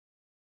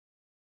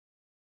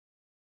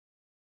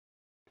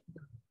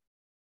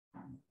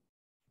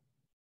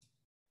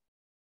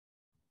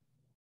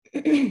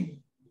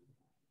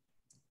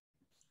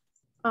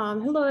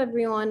Hello,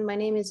 everyone. My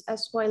name is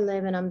S.Y.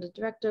 Liv, and I'm the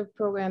Director of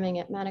Programming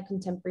at Mana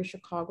Contemporary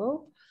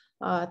Chicago.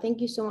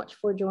 Thank you so much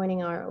for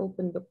joining our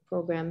open book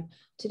program.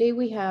 Today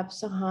we have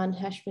Sahand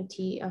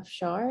Heshmati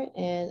Afshar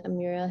and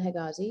Amira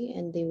Hegazy,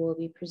 and they will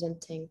be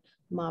presenting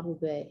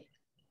Mahbubeh.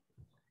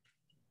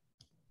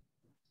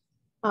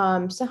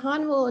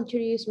 Sahand will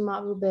introduce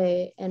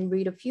Mahbubeh and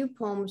read a few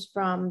poems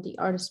from the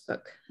artist's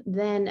book.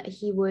 Then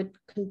he would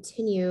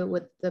continue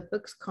with the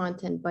book's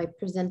content by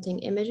presenting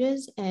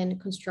images and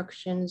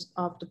constructions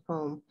of the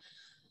poem.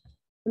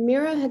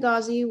 Amira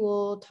Hegazy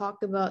will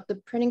talk about the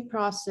printing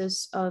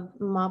process of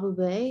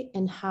Mahbubeh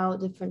and how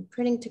different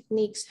printing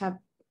techniques have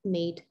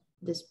made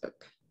this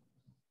book.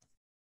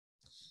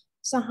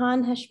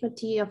 Sahand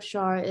Heshmati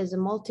Afshar is a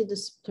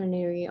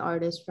multidisciplinary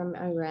artist from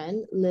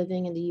Iran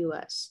living in the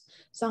US.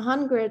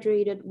 Sahand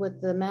graduated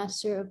with the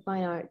Master of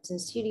Fine Arts in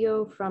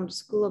Studio from the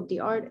School of the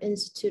Art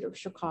Institute of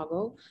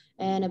Chicago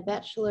and a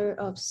Bachelor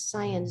of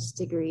Science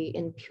degree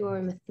in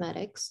Pure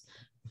Mathematics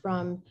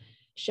from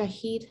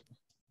Shahid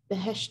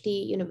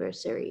Beheshti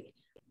University,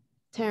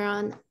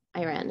 Tehran,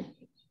 Iran.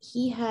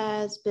 He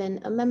has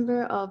been a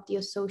member of the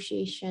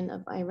Association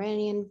of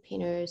Iranian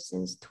Painters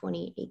since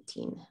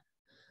 2018.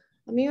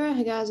 Amira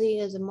Hegazy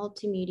is a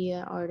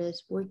multimedia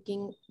artist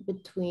working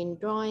between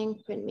drawing,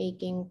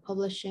 printmaking,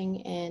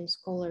 publishing, and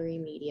scholarly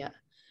media.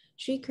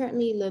 She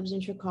currently lives in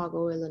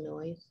Chicago,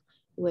 Illinois,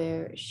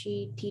 where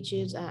she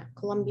teaches at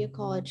Columbia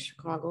College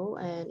Chicago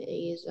and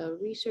is a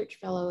research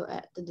fellow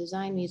at the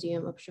Design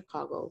Museum of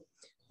Chicago,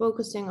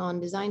 focusing on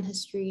design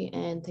history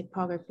and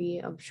typography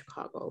of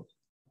Chicago.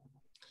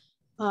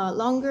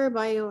 Longer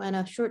bio and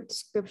a short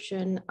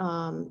description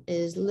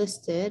is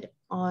listed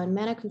on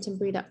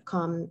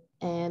manacontemporary.com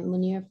and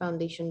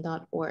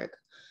monirafoundation.org.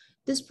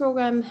 This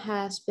program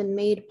has been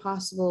made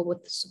possible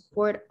with the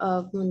support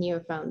of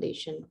Monira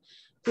Foundation.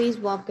 Please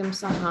welcome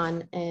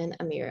Sahand and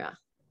Amira.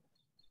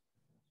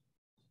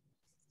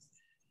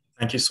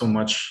 Thank you so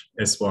much,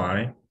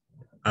 SY.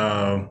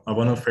 I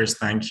want to first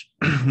thank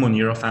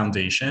Monira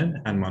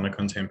Foundation and Mana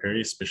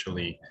Contemporary,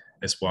 especially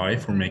SY,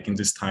 for making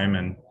this time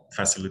and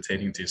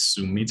facilitating this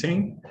Zoom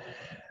meeting.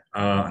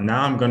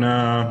 Now I'm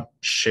gonna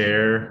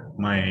share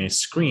my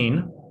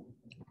screen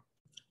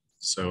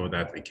so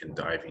that we can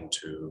dive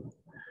into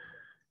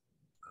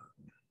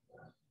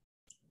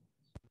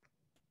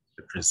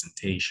the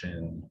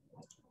presentation.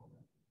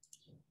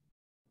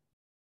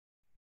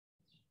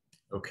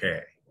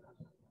 Okay.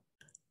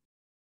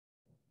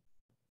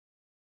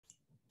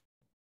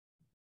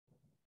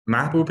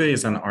 Mahbubeh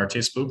is an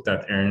artist book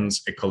that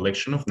earns a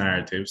collection of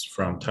narratives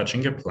from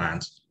touching a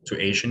plant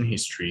to Asian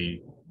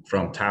history,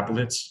 from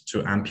tablets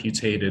to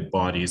amputated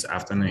bodies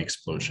after an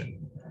explosion.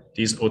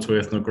 This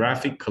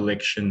autoethnographic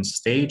collection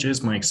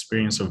stages my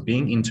experience of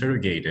being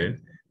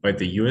interrogated by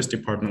the US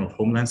Department of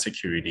Homeland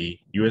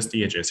Security, US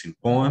DHS in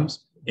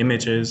poems,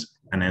 images,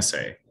 and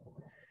essay.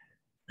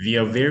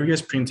 Via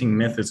various printing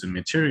methods and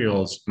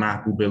materials,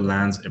 Mahbubeh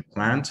lands a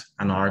plant,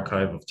 an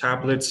archive of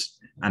tablets,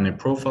 and a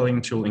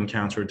profiling tool in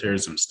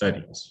counterterrorism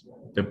studies.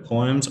 The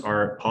poems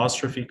are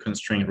apostrophe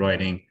constraint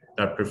writing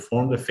that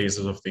perform the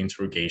phases of the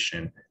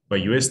interrogation by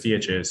US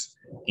DHS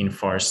in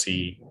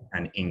Farsi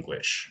and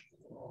English.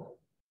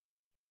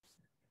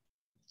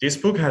 This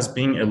book has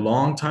been a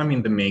long time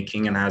in the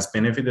making and has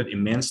benefited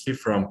immensely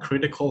from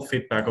critical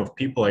feedback of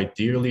people I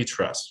dearly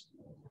trust.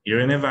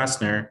 Irene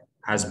Vassner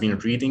has been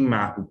reading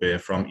Mahbubeh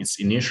from its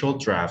initial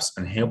drafts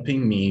and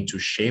helping me to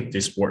shape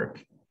this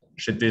work.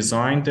 She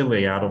designed the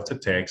layout of the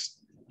text,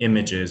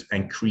 images,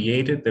 and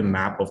created the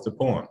map of the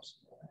poems.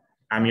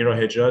 Amira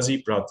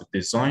Hegazy brought the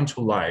design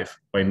to life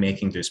by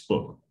making this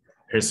book.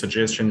 Her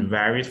suggestion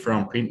varied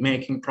from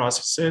printmaking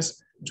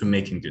processes to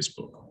making this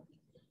book.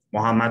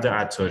 Mohammad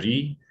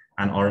Attari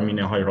and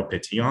Armine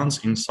Hayropetian's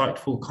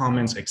insightful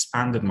comments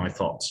expanded my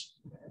thoughts.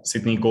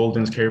 Sidney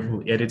Golden's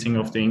careful editing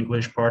of the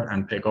English part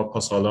and Pegah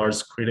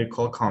Pasalar's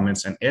critical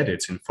comments and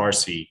edits in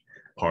Farsi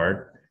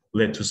part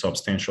led to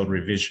substantial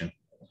revision.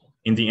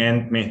 In the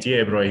end, Mehdi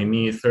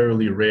Ebrahimi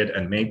thoroughly read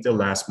and made the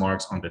last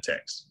marks on the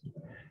text.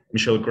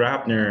 Michelle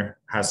Grabner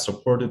has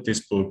supported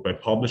this book by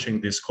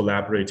publishing this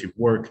collaborative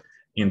work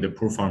in the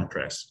Proofon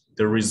Press.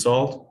 The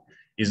result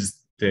is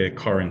the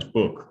current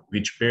book,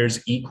 which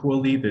bears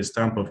equally the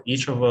stamp of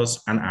each of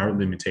us and our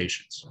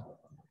limitations.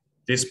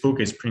 This book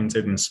is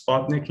printed in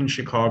Sputnik in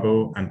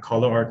Chicago and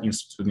Color Art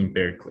Institute in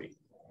Berkeley.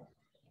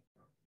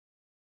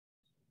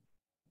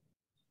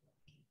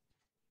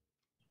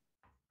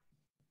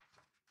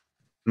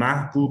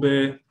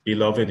 Mahbubeh,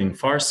 beloved in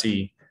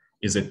Farsi,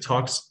 is a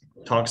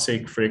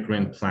toxic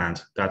fragrant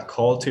plant that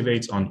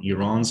cultivates on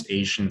Iran's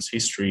ancient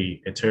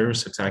history, a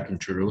terrorist attack in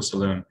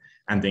Jerusalem,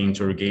 and the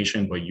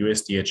interrogation by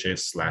US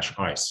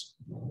DHS/ICE.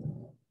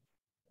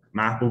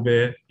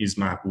 Mahbubeh is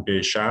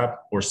Mahbubeh Shab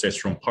or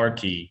Setron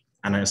Parki,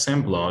 an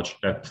assemblage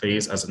that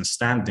plays as a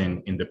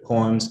stand-in in the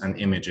poems and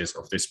images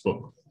of this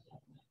book.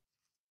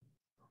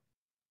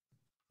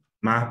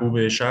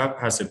 Mahbubeh Shab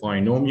has a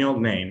binomial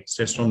name,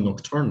 Setron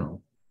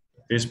Nocturnal.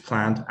 This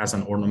plant, as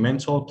an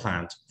ornamental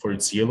plant for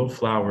its yellow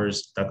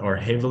flowers that are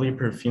heavily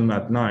perfumed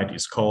at night,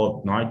 is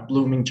called night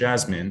blooming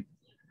jasmine,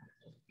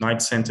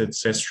 night scented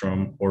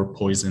cestrum, or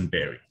poison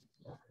berry.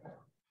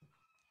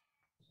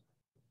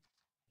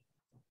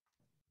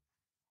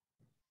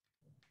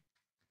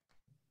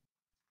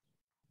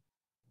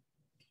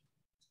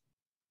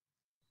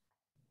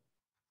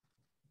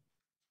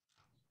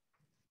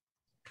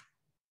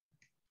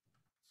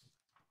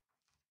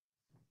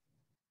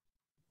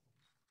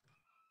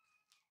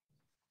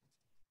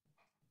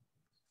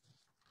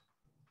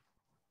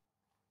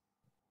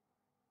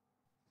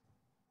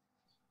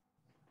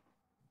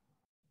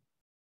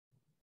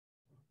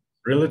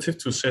 Relative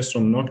to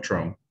Cestrum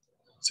noctrum,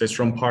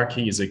 Cestrum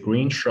parkii is a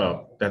green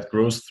shrub that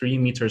grows 3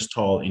 meters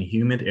tall in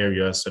humid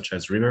areas such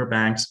as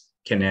riverbanks,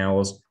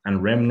 canals,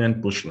 and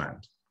remnant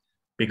bushland.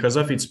 Because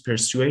of its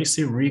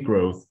persuasive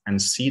regrowth and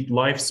seed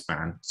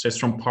lifespan,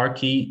 Cestrum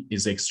parkii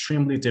is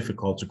extremely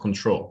difficult to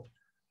control.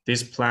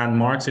 This plant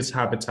marks its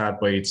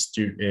habitat by its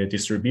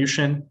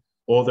distribution,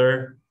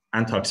 odor,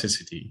 and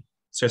toxicity.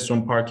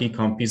 Cestrum parkii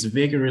competes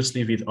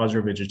vigorously with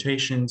other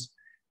vegetations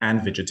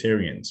and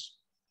vegetarians.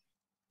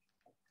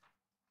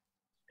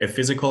 A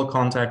physical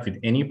contact with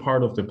any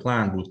part of the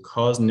plant would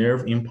cause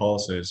nerve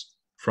impulses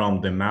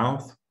from the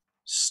mouth,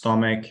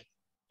 stomach,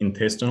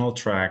 intestinal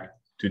tract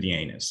to the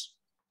anus.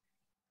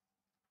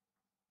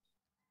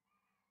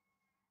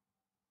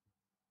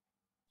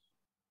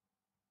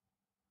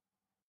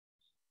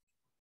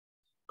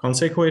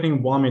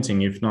 Consequating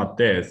vomiting, if not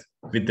death,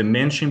 with the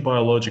mentioned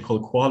biological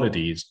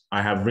qualities,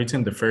 I have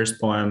written the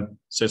first poem,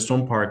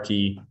 Cestrum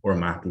parkii, or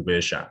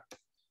Mahbubeh.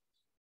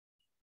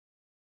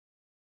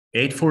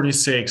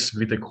 8:46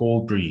 with a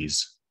cold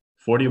breeze,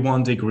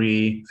 41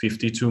 degree,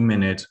 52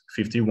 minute,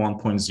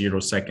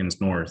 51.0 seconds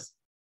north,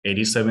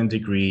 87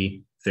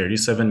 degree,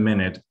 37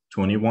 minute,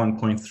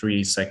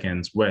 21.3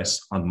 seconds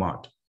west on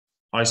mud.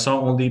 I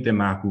saw only the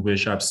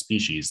Mahbubeh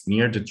species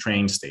near the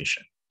train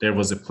station. There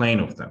was a plain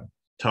of them,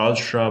 tall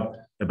shrub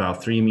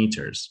about 3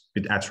 meters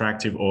with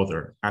attractive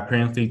odor,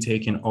 apparently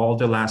taken all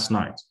the last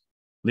night.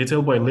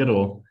 Little by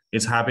little,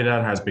 its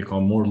habitat has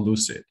become more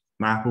lucid.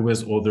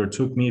 Mahbubeh's odor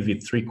took me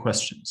with 3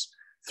 questions,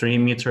 3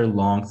 meter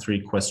long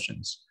 3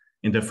 questions.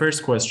 In the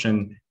first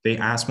question, they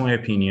asked my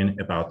opinion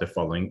about the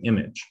following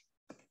image.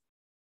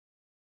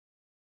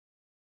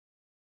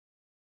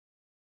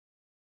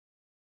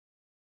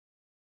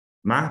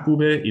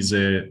 Mahbubeh is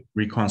a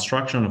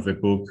reconstruction of a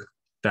book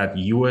that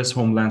US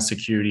Homeland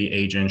Security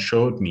agent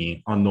showed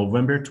me on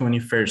November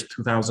 21st,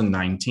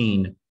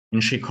 2019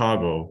 in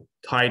Chicago,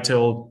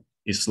 titled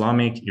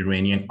Islamic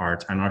Iranian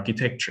Art and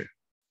Architecture.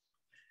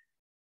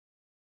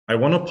 I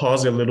want to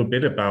pause a little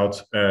bit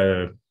about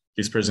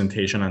this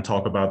presentation and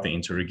talk about the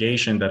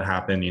interrogation that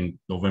happened in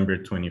November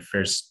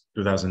 21st,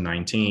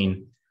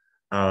 2019.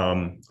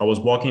 I was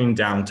walking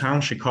downtown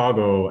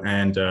Chicago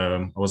and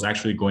I was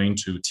actually going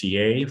to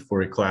TA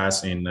for a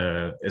class in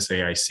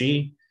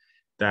SAIC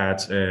that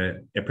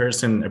a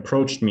person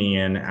approached me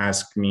and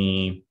asked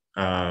me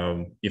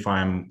if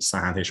I'm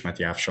Sahand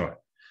Heshmati Afshar.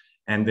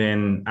 And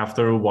then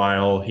after a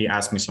while, he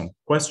asked me some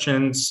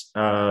questions.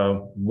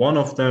 One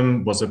of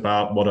them was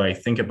about what I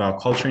think about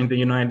culture in the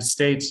United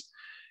States.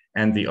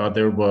 And the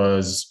other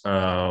was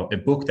a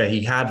book that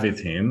he had with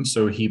him.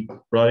 So he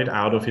brought it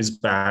out of his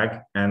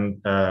bag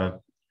and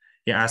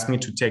he asked me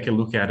to take a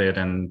look at it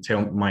and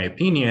tell my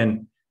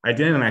opinion. I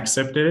didn't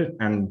accept it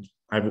and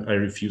I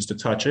refused to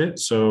touch it.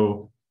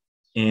 So,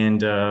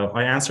 and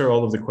I answer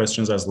all of the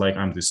questions as like,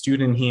 I'm the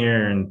student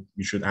here and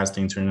you should ask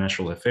the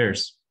international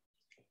affairs.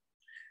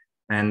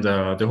 And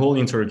the whole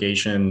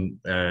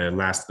interrogation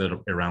lasted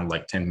around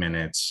like 10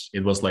 minutes.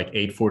 It was like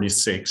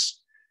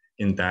 8:46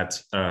 in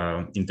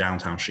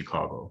downtown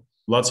Chicago.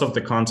 Lots of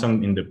the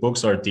content in the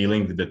books are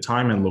dealing with the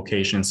time and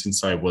location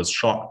since I was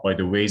shocked by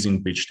the ways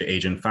in which the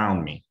agent found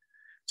me.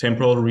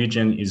 Temporal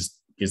region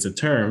is a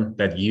term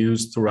that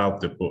used throughout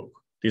the book.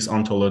 This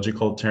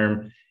ontological term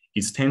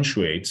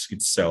instantiates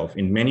itself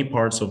in many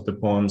parts of the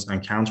poems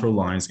and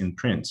counterlines in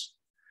print.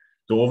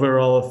 The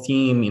overall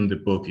theme in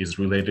the book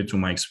is related to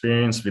my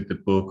experience with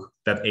the book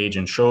that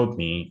agent showed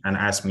me and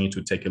asked me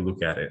to take a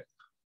look at it.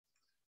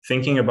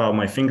 Thinking about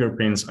my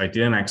fingerprints, I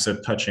didn't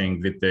accept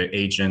touching with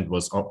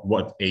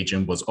what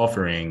agent was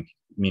offering,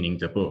 meaning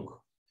the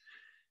book.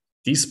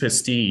 This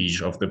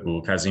pastiche of the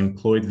book has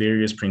employed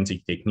various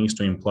printing techniques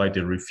to imply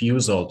the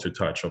refusal to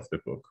touch of the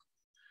book.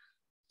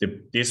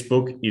 This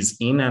book is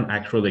in an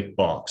acrylic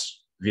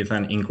box with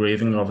an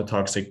engraving of a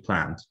toxic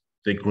plant.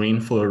 The green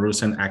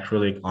fluorescent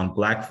acrylic on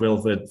black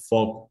velvet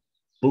folk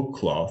book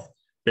cloth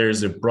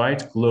bears a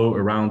bright glow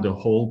around the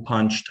hole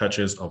punch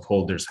touches of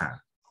holder's hand.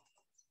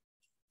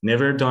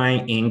 Never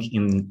dying ink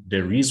in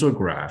the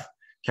risograph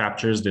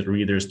captures the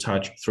reader's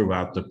touch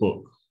throughout the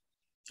book.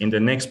 In the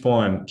next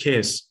poem,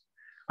 Kiss,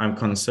 I'm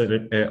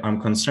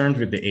concerned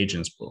with the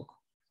agent's book.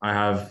 I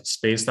have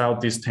spaced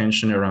out this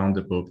tension around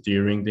the book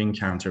during the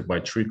encounter by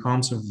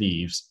trichomes of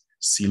leaves,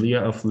 cilia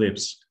of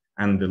lips,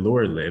 and the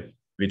lower lip,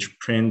 which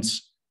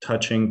prints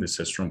touching the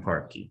Cestrum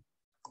parkii.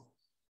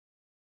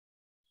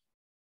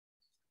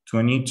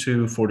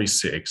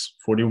 22:46,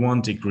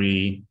 41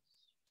 degree,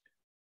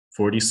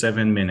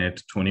 47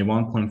 minute,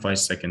 21.5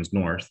 seconds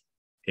north,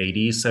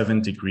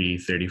 87 degree,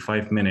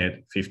 35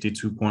 minute,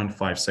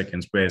 52.5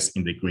 seconds west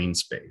in the green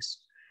space,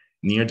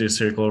 near the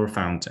circular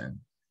fountain.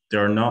 They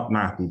are not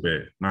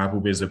Mahbubeh.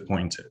 Mahbubeh is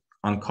appointed.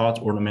 On cut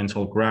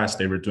ornamental grass,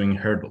 they were doing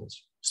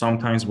hurdles.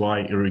 Sometimes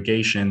while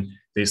irrigation,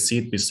 they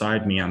sit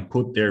beside me and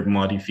put their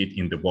muddy feet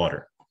in the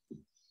water.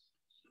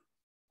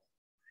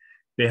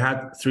 They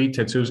had 3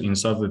 tattoos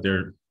inside of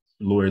their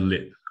lower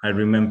lip. I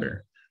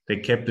remember. They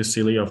kept the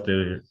cilia of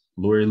their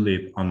lower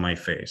lip on my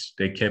face.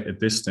 They kept a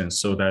distance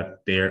so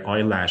that their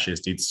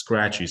eyelashes did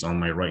scratches on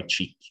my right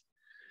cheek.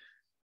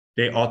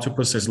 They ought to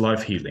possess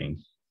life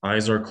healing.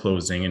 Eyes are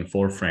closing in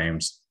 4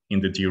 frames in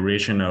the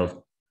duration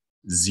of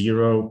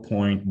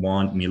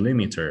 0.1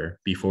 millimeter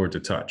before the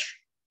touch.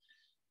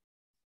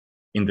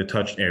 In the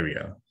touched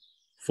area,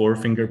 4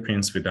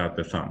 fingerprints without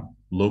the thumb.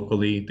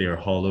 Locally, their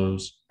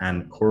hollows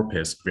and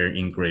corpus were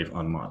engraved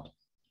on mud.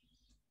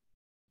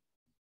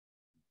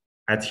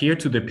 Adhere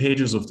to the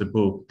pages of the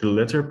book, the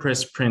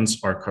letterpress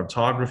prints are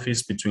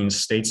cartographies between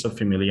states of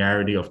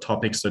familiarity of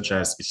topics such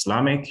as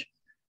Islamic,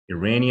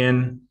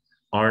 Iranian,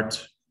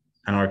 art,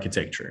 and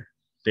architecture.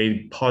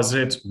 They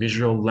posit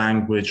visual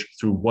language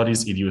through what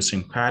is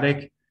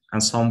idiosyncratic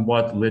and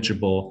somewhat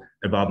legible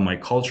about my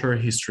cultural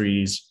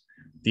histories.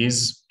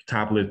 These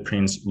tablet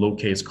prints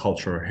locate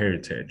cultural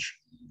heritage.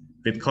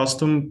 With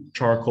custom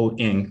charcoal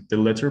ink, the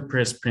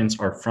letterpress prints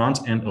are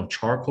front end of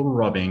charcoal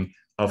rubbing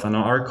of an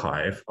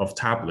archive of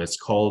tablets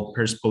called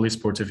Persepolis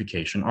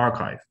Fortification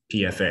Archive,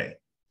 PFA.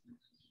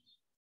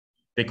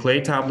 The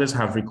clay tablets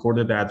have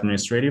recorded the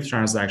administrative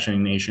transaction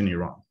in ancient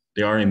Iran.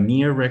 They are a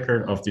mere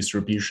record of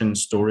distribution,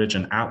 storage,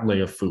 and outlay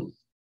of food.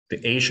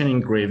 The Asian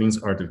engravings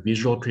are the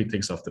visual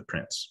critics of the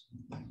prints.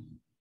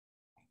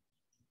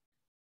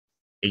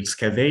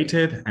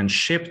 Excavated and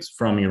shipped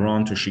from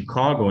Iran to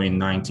Chicago in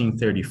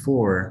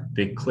 1934,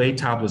 the clay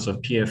tablets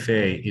of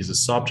PFA is the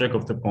subject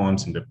of the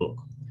poems in the book,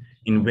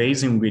 in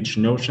ways in which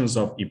notions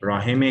of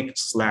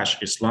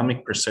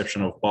Ibrahimic/Islamic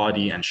perception of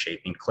body and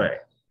shape in clay.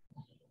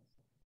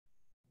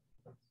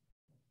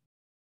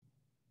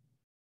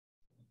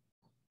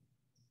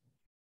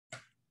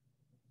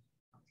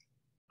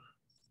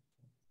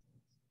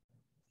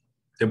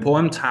 The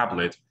poem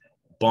tablet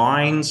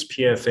binds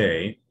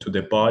PFA to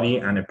the body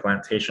and a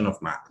plantation of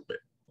Mahbubeh.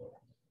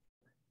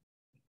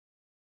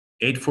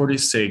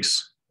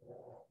 8:46,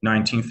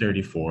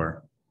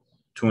 1934,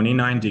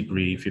 29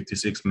 degree,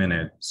 56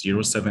 minute,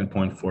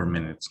 07.4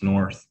 minutes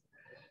north,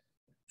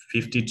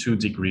 52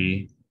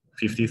 degree,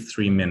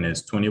 53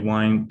 minutes,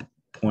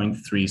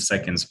 21.3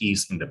 seconds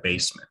east in the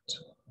basement.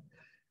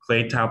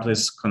 Clay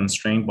tablets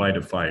constrained by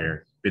the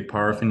fire with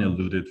paraffin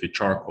eluded with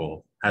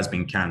charcoal has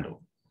been candled.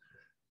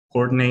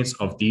 Coordinates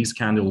of these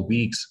candle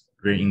wicks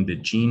were in the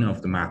gene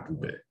of the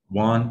Mahbubeh.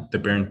 1, the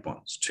burnt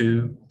ones.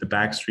 2, the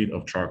back street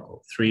of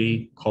charcoal.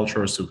 3,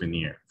 cultural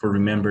souvenir for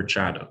remembered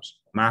shadows.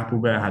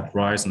 Mahbubeh had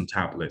rice and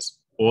tablets,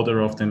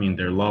 order of them in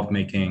their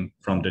lovemaking,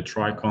 from the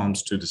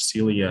trichomes to the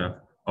cilia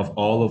of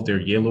all of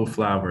their yellow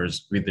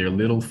flowers with their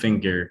little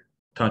finger,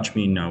 touch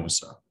me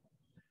nausa.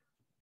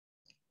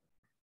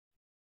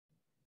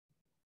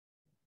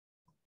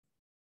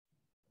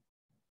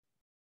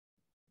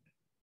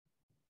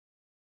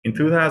 In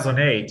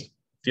 2008,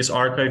 this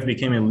archive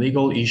became a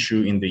legal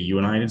issue in the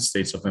United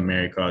States of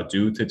America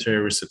due to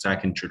terrorist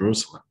attack in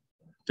Jerusalem.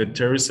 The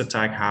terrorist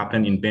attack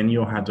happened in Ben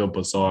Yehuda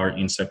Bazaar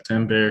in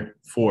September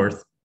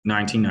 4th,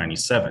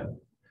 1997.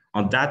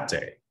 On that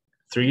day,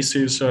 3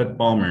 suicide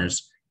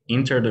bombers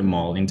entered the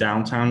mall in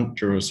downtown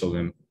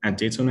Jerusalem and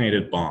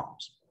detonated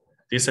bombs.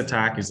 This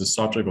attack is the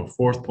subject of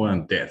 4th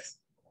poem, Death.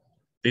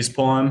 This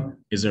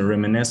poem is a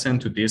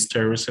reminiscent to this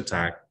terrorist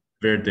attack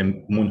where the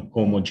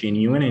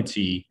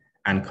homogeneity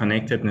and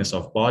connectedness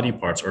of body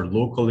parts are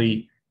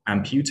locally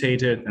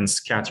amputated and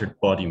scattered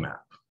body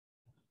map.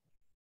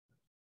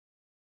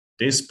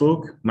 This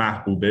book,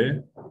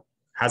 Mahbubeh,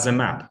 has a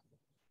map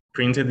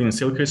printed in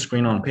silk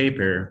screen on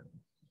paper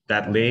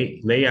that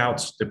lay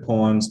out the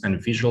poems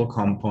and visual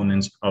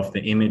components of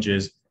the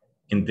images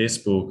in this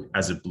book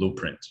as a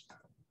blueprint.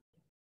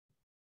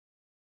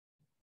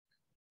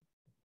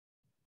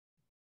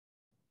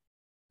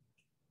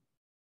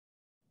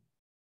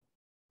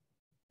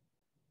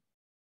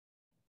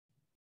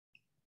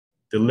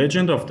 The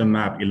legend of the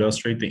map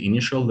illustrates the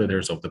initial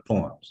letters of the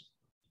poems.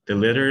 The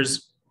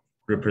letters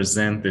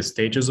represent the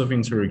stages of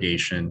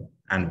interrogation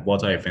and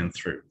what I went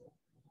through.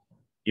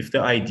 If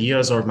the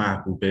ideas are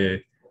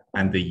Mahbubeh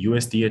and the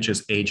US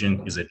DHS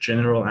agent is a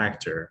general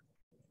actor,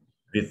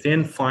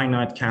 within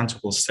finite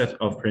countable set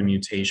of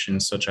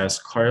permutations such as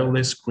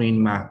colorless green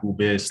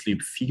Mahbubeh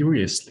sleep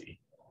furiously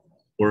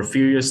or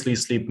furiously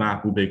sleep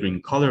Mahbubeh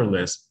green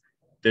colorless,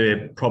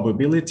 the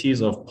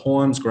probabilities of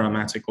poems'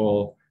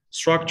 grammatical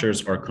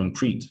structures are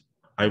concrete.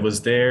 I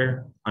was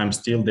there, I'm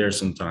still there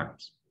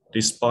sometimes.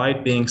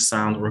 Despite being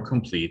sound or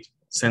complete,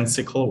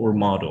 sensical or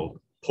modeled,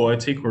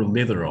 poetic or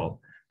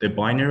literal, the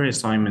binary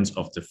assignments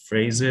of the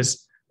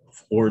phrases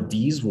or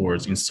these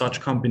words in such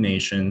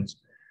combinations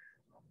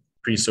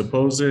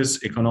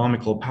presupposes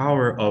economical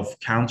power of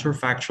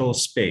counterfactual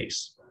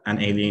space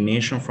and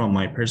alienation from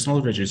my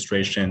personal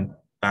registration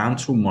bound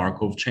through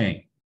Markov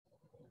chain.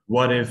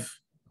 What if,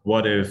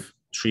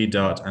 three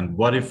dot, and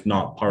what if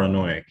not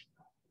paranoid?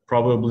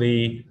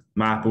 Probably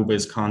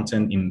Mahbubeh's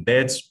content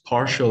embeds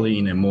partially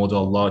in a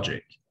modal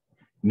logic,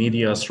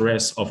 medias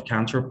res of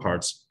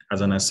counterparts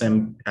as an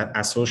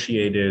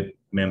associated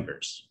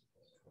members.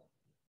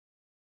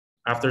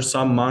 After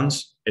some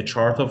months, a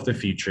chart of the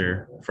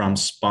future from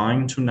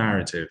spine to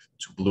narrative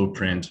to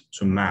blueprint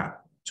to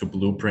map to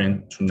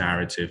blueprint to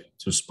narrative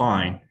to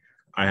spine,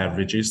 I have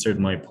registered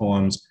my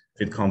poems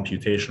with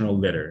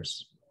computational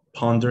letters.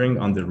 Pondering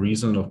on the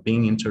reason of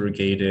being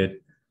interrogated,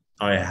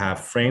 I have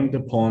framed the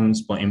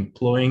poems by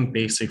employing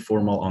basic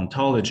formal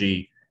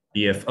ontology,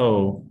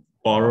 BFO,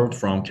 borrowed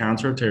from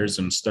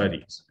Counter-terrorism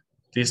Studies.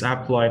 This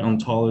applied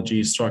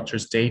ontology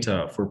structures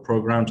data for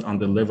programs on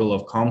the level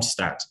of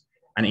ComStat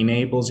and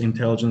enables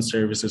intelligence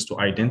services to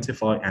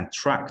identify and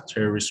track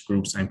terrorist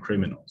groups and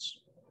criminals.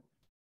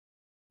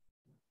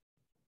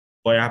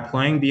 By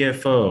applying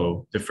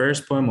BFO, the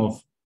first poem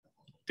of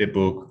the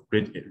book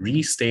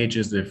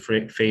restages the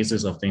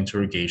phases of the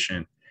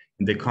interrogation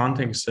in the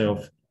context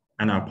of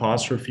an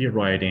apostrophe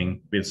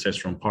writing with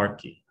Sesron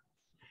Parki.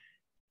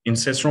 In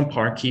Sesron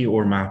Parki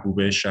or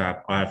Mahbubeh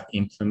Shab, I have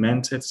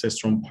implemented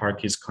Sesron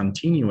Parki's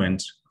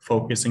continuant,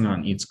 focusing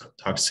on its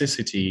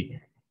toxicity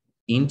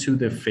into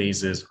the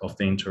phases of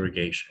the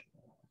interrogation.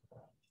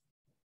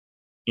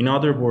 In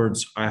other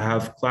words, I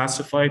have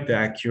classified the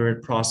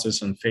accurate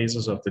process and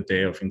phases of the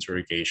day of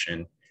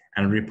interrogation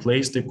and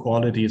replaced the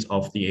qualities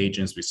of the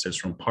agents with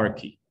Sesron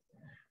Parki.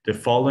 The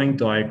following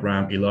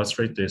diagram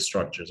illustrates the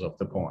structures of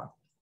the poem.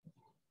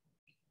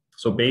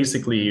 So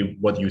basically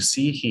what you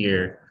see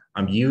here,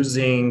 I'm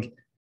using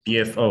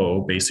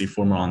BFO, basic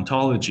formal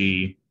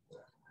ontology,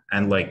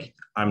 and like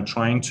I'm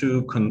trying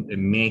to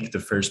make the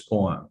first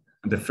poem.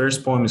 And the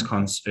first poem is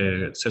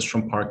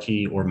Sesron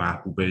Parki or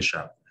Mahbubeh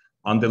Shab.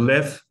 On the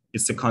left,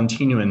 it's the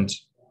continuant,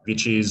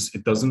 which is,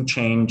 it doesn't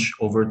change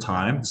over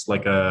time. It's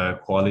like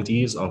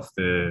qualities of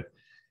the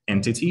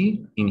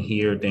entity. In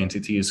here, the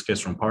entity is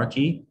Sesron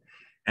Parki.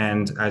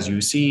 And as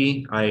you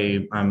see,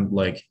 I'm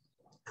like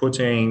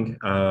putting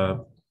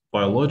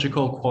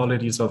biological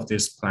qualities of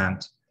this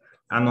plant.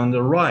 And on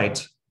the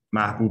right,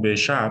 Mahbubeh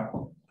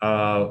Shab,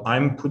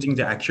 I'm putting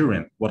the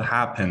accurant, what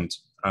happened.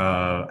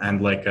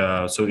 And like,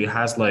 so it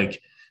has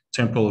like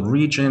temporal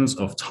regions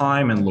of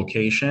time and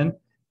location.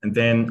 And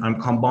then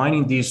I'm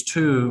combining these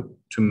two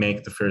to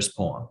make the first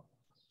poem.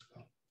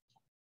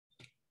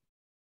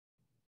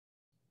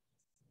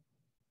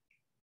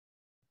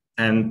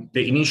 And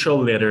the initial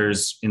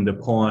letters in the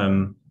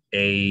poem,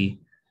 A,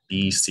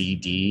 B, C,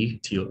 D,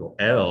 T,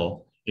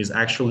 L, is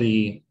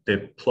actually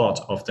the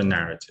plot of the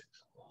narrative.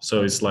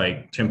 So it's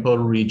like temporal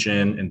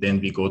region, and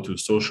then we go to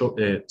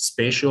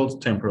spatial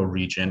temporal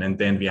region, and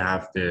then we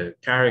have the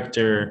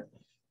character,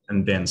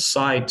 and then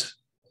site,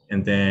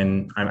 and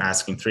then I'm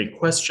asking 3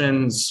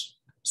 questions.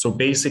 So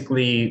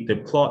basically the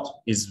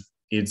plot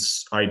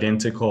it's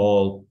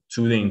identical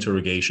to the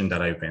interrogation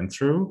that I went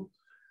through.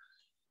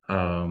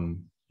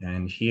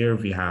 And here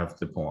we have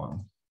the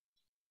poem.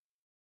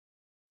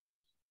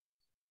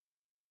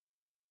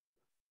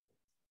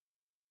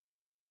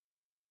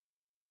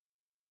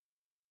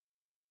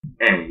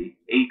 A,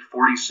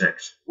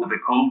 8:46 with a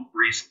cold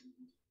breeze.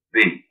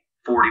 B,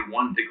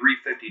 41 degree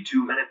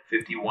 52 minute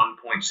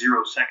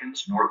 51.0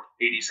 seconds north,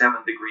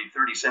 87 degree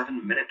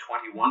 37 minute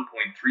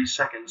 21.3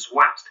 seconds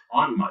west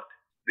on mud.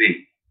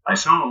 B, I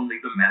saw only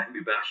the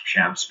Mahbubeh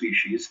Shab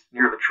species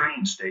near the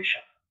train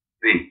station.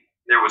 B,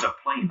 there was a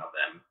plane of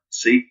them.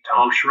 C,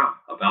 tall shrub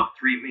about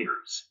 3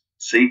 meters.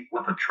 C,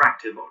 with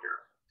attractive odor.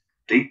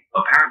 D,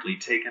 apparently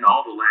taken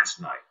all the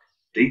last night.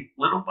 D,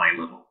 little by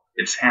little,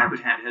 its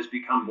habitat has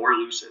become more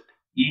lucid.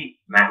 E,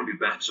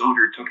 Mahbubeh's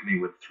odor took me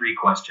with 3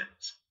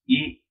 questions.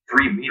 E,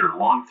 3-meter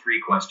long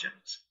 3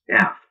 questions.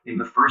 F, in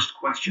the first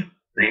question,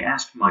 they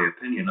asked my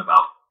opinion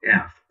about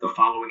F, the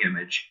following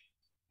image.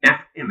 F,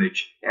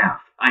 image,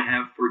 F, I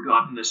have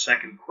forgotten the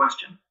second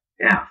question.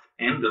 F,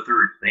 and the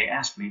third, they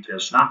asked me to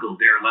snuggle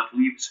their left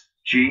leaves.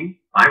 G,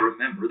 I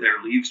remember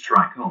their leaves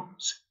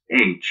trichomes.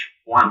 H,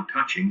 while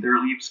touching their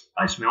leaves,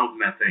 I smelled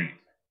methane.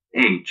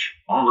 H,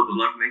 all of the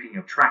lovemaking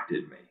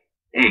attracted me.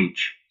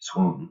 H,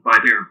 swooned by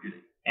their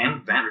beauty,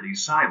 and vanity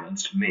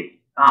silenced me.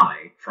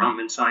 I, from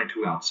inside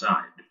to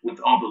outside,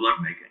 with all the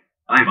lovemaking,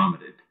 I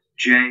vomited.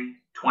 J,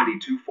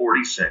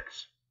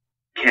 2246.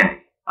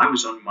 K, I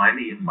was on my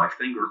knee and my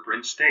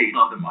fingerprint stayed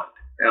on the mud.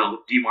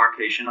 L,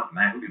 demarcation of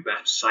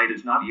Mahbubeh's site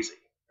is not easy.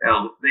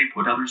 L, they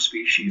put other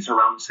species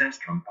around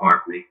Sesron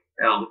Parki.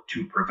 L,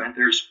 to prevent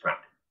their spread.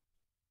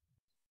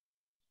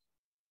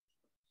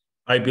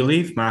 I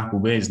believe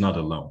Mahbubeh is not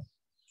alone.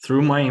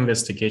 Through my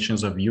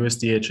investigations of US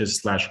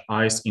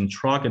DHS/ICE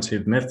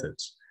interrogative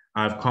methods,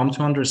 I've come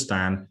to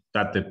understand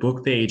that the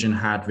book the agent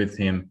had with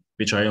him,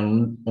 which I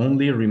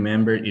only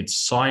remember its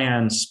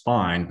cyan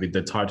spine with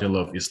the title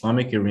of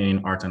Islamic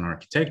Iranian Art and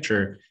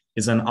Architecture,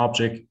 is an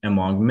object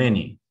among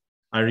many.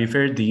 I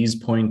refer these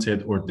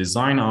pointed or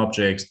design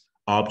objects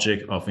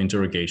object of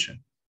interrogation.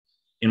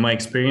 In my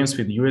experience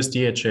with US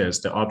DHS,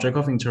 the object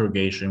of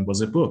interrogation was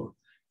a book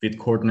with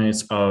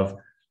coordinates of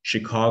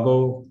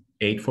Chicago,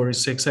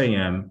 8:46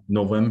 a.m.,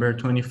 November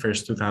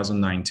 21st,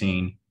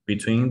 2019,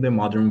 between the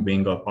modern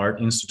wing of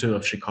Art Institute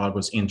of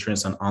Chicago's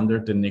entrance and under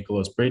the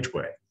Nicholas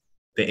Bridgeway.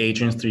 The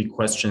Agent 3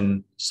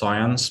 question,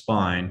 Cyan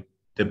Spine,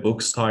 the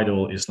book's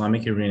title,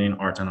 Islamic Iranian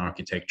Art and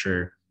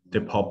Architecture,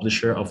 the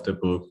publisher of the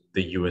book,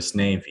 the US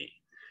Navy.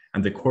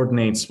 And the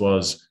coordinates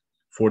was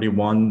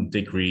 41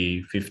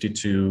 degree,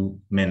 52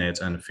 minutes,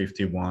 and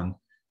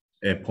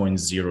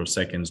 51.0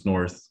 seconds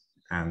north,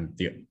 and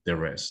the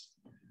rest.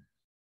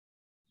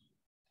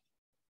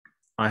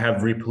 I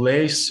have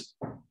replaced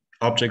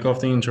object of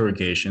the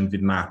interrogation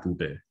with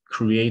Mahbubeh,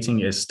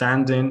 creating a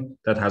stand-in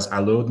that has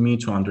allowed me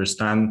to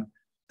understand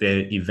the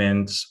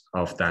events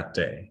of that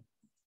day.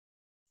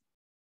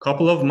 A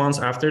couple of months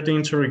after the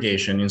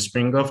interrogation in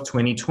spring of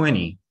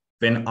 2020,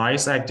 when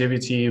ICE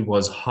activity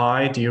was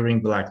high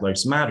during Black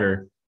Lives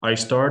Matter, I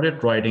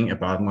started writing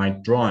about my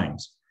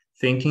drawings,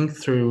 thinking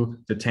through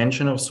the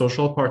tension of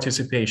social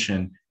participation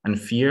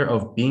and fear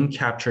of being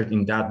captured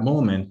in that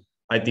moment.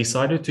 I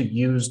decided to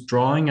use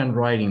drawing and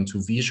writing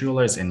to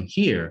visualize and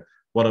hear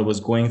what I was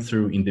going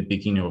through in the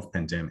beginning of the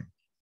pandemic.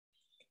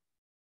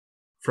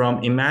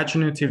 From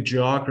imaginative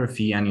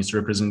geography and its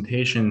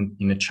representation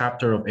in a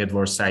chapter of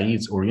Edward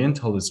Said's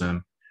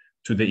Orientalism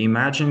to the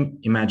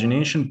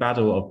imagination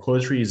battle of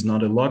Poetry is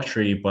Not a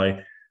Luxury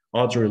by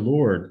Audre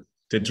Lorde,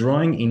 the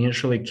drawing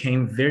initially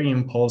came very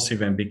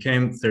impulsive and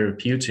became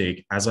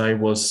therapeutic as I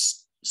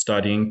was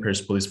studying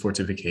Persepolis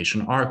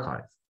Fortification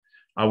Archive.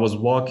 I was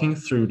walking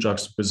through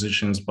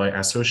juxtapositions by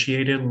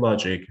associated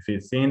logic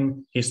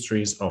within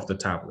histories of the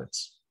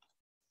tablets.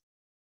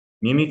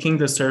 Mimicking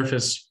the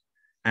surface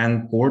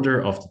and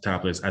border of the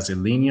tablets as a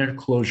linear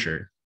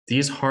closure,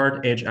 these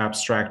hard edge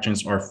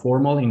abstractions are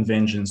formal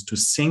inventions to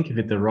sync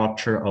with the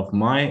rupture of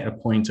my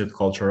appointed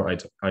cultural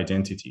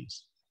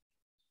identities.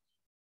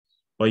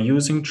 By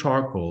using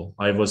charcoal,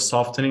 I was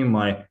softening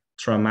my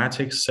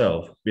traumatic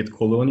self with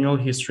colonial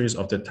histories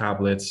of the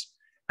tablets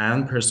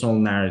and personal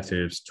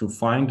narratives to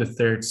find the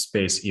third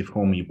space if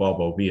Homi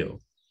Baba will.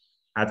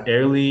 At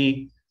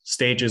early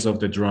stages of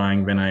the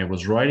drawing, when I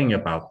was writing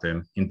about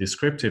them in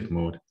descriptive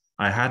mood,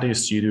 I had a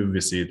studio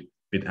visit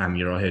with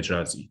Amira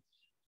Hegazy.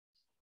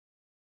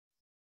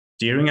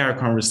 During our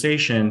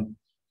conversation,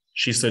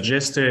 she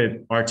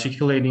suggested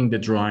articulating the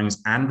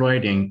drawings and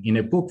writing in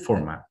a book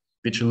format,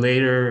 which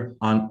later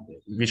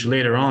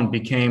on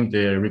became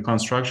the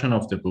reconstruction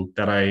of the book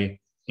that I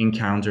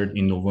encountered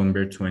in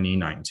November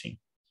 2019.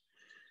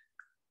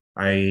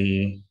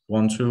 I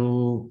want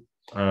to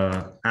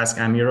ask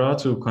Amira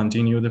to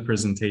continue the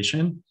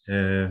presentation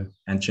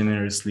and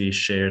generously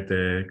share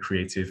the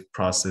creative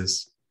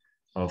process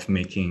of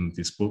making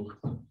this book.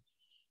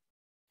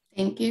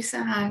 Thank you,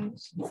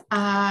 Sahand.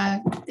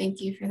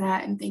 Thank you for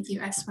that. And thank you,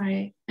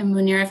 SY and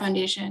Monira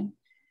Foundation.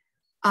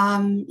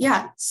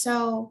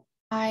 So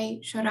I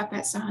showed up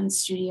at Sahand's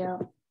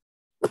studio.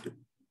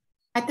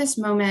 At this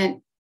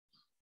moment,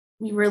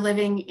 we were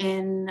living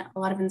in a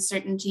lot of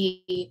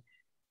uncertainty,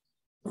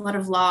 a lot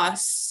of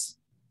loss.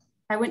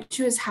 I went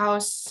to his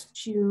house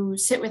to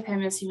sit with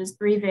him as he was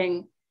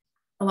grieving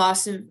the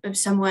loss of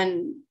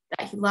someone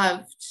that he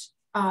loved.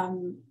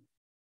 COVID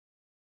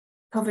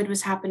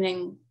was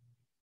happening.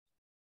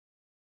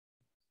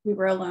 We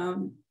were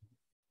alone.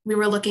 We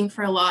were looking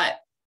for a lot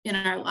in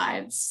our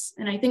lives.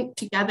 And I think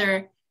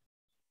together,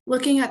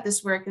 looking at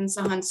this work in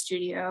Sahand's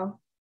studio,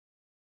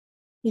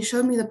 he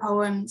showed me the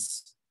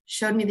poems,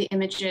 showed me the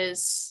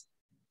images,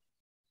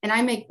 and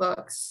I make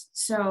books.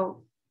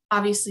 So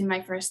obviously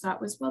my first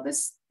thought was, well,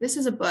 this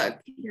is a book.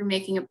 You're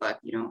making a book.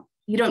 You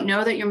don't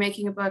know that you're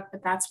making a book,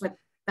 but that's what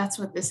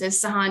this is,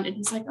 Sahand. And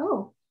he's like,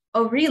 oh,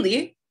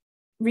 really?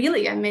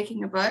 Really, I'm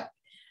making a book.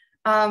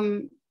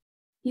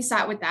 He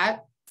sat with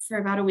that for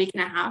about a week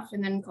and a half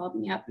and then called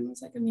me up and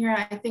was like,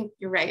 Amira, I think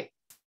you're right.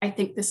 I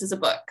think this is a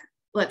book.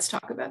 Let's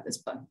talk about this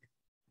book.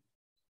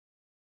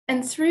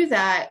 And through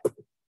that,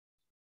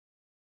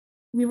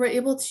 we were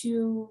able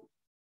to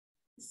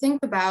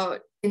think about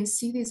and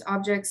see these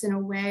objects in a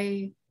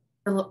way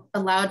that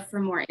allowed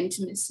for more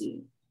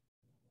intimacy.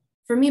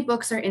 For me,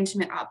 books are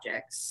intimate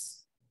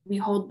objects. We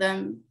hold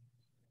them.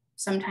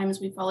 Sometimes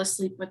we fall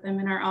asleep with them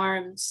in our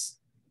arms.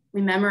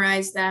 We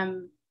memorize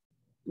them.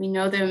 We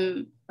know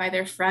them by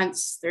their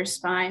fronts, their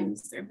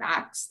spines, their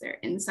backs, their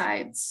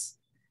insides.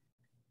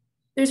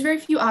 There's very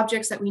few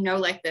objects that we know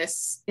like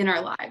this in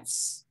our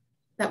lives,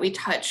 that we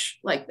touch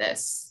like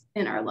this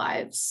in our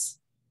lives,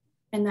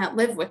 and that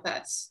live with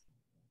us.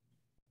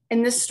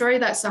 And this story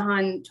that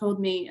Sahand told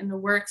me and the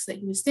works that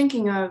he was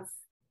thinking of,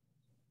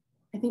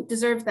 I think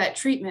deserved that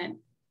treatment.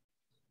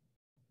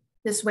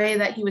 This way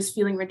that he was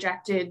feeling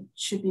rejected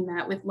should be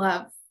met with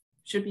love,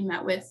 should be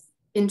met with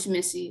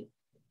intimacy.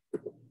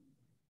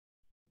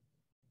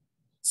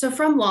 So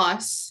from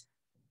loss,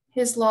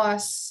 his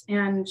loss,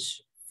 and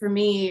for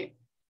me,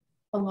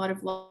 a lot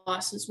of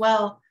loss as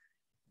well,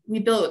 we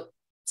built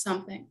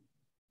something.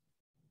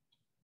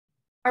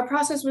 Our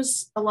process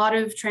was a lot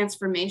of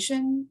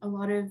transformation, a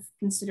lot of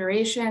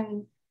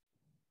consideration.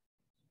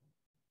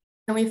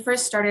 And we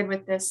first started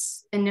with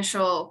this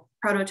initial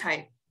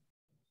prototype.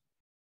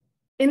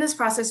 In this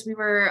process, we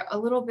were a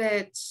little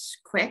bit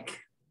quick.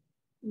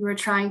 We were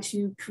trying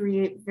to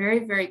create very,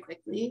 very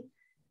quickly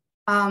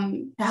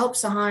to help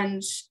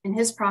Sahand in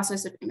his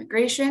process of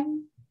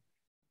immigration.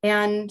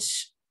 And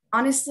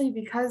honestly,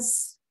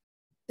 because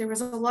there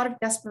was a lot of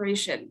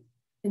desperation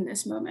in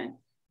this moment.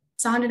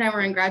 Sahand and I were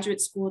in graduate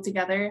school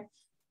together,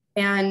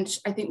 and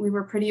I think we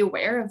were pretty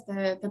aware of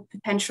the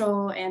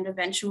potential and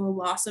eventual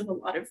loss of a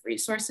lot of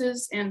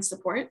resources and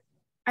support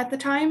at the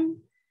time.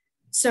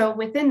 So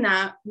within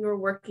that, we were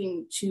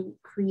working to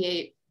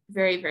create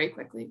very, very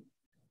quickly.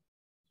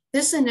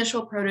 This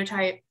initial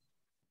prototype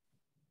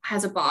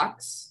has a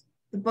box.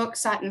 The book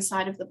sat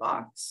inside of the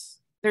box.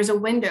 There's a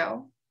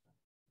window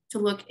to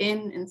look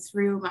in and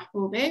through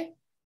Mahbubeh.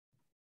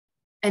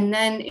 And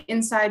then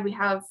inside we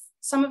have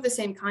some of the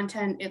same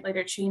content. It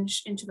later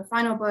changed into the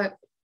final book.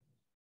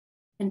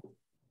 And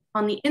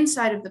on the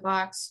inside of the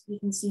box, we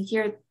can see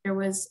here, there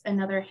was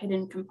another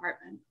hidden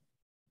compartment.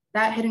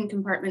 That hidden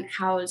compartment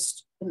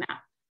housed the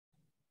map.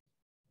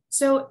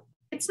 So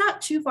it's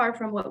not too far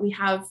from what we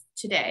have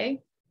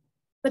today,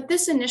 but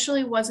this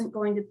initially wasn't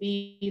going to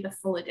be the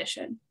full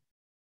edition.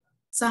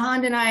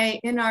 Sahand and I,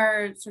 in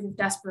our sort of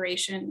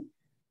desperation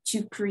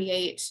to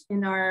create,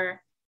 in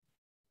our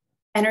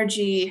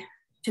energy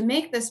to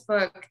make this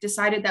book,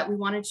 decided that we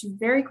wanted to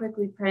very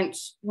quickly print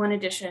one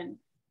edition,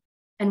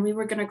 and we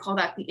were going to call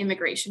that the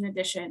Immigration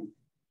Edition.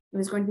 It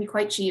was going to be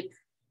quite cheap,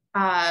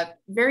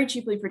 very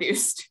cheaply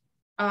produced.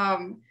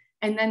 And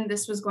then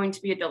this was going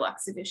to be a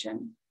deluxe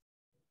edition.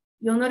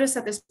 You'll notice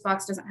that this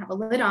box doesn't have a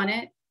lid on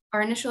it.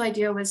 Our initial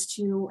idea was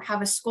to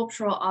have a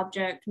sculptural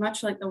object,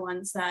 much like the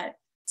ones that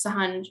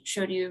Sahand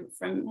showed you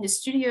from his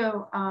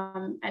studio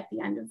at the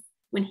end of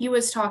when he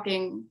was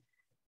talking,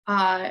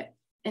 and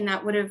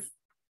that would have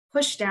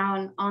pushed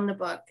down on the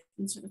book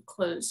and sort of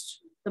closed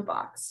the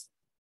box.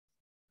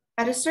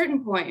 At a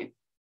certain point,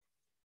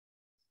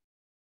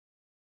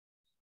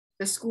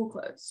 the school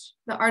closed,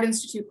 the Art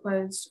Institute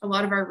closed, a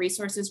lot of our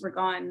resources were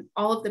gone,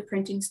 all of the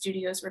printing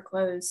studios were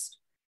closed.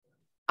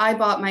 I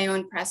bought my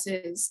own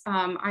presses.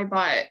 I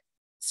bought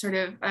sort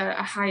of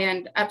a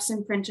high-end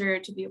Epson printer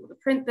to be able to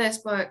print this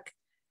book,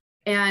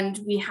 and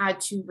we had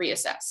to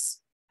reassess.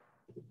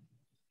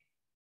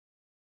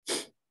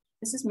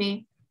 This is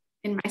me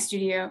in my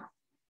studio.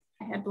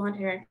 I had blonde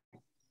hair a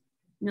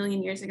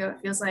million years ago,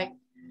 it feels like.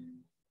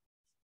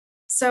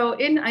 So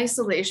in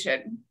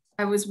isolation,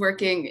 I was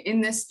working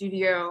in this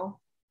studio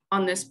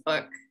on this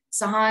book.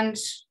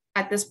 Sahand,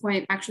 at this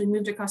point, actually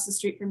moved across the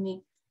street from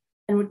me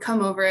and would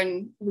come over,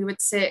 and we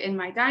would sit in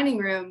my dining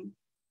room,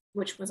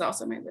 which was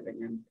also my living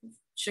room,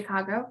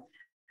 Chicago.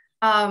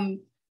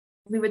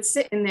 We would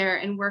sit in there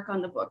and work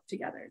on the book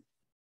together.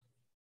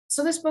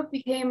 So this book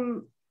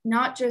became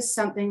not just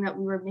something that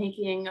we were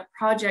making a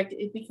project,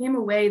 it became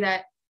a way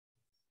that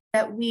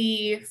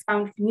we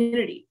found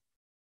community.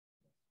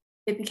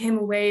 It became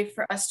a way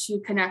for us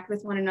to connect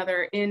with one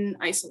another in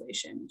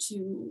isolation,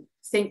 to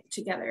think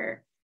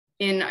together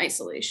in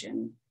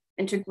isolation,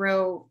 and to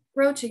grow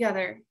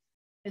together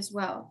as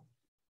well.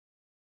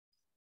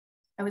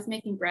 I was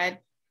making bread,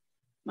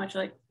 much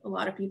like a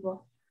lot of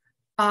people,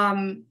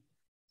 and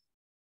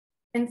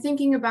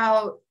thinking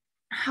about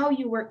how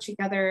you work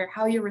together,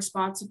 how you're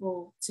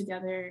responsible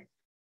together.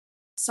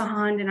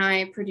 Sahand and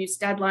I produced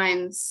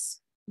deadlines.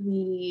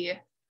 We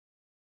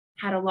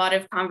had a lot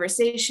of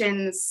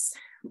conversations,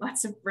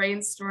 lots of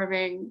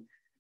brainstorming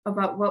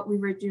about what we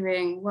were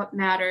doing, what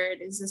mattered.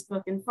 Is this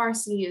book in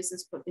Farsi? Is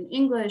this book in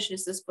English?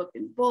 Is this book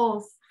in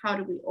both? How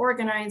do we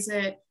organize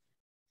it?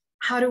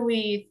 How do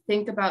we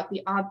think about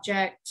the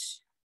object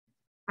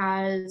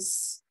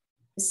as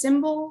a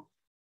symbol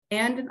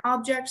and an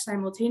object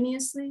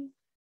simultaneously?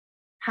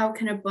 How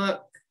can a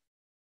book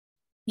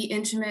be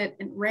intimate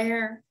and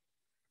rare?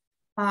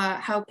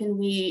 How can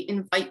we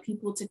invite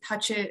people to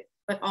touch it,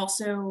 but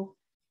also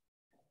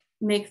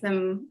make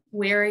them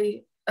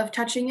wary of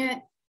touching it?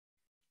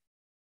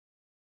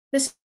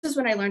 This is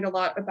when I learned a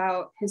lot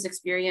about his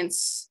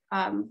experience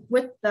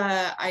with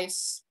the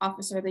ICE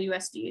officer, the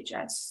US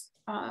DHS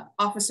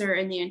officer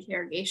in the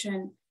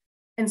interrogation,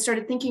 and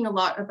started thinking a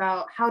lot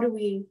about how do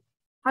we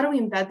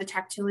embed the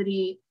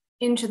tactility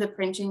into the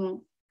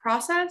printing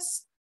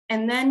process,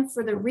 and then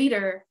for the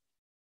reader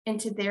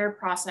into their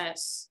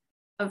process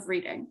of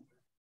reading.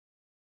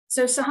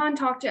 So Sahand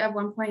talked at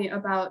one point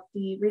about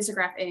the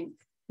risograph ink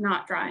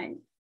not drying.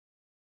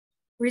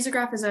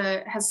 Risograph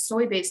has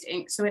soy-based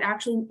ink, so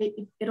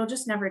it'll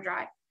just never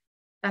dry.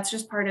 That's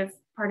just part of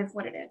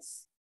what it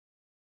is.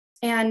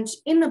 And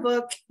in the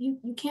book, you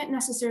can't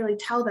necessarily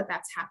tell that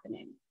that's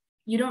happening.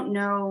 You don't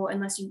know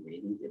unless you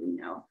really, really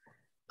know.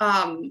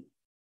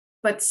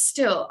 But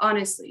still,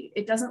 honestly,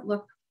 it doesn't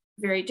look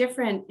very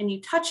different, and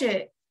you touch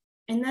it,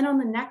 and then on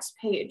the next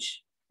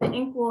page, the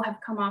ink will have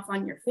come off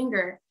on your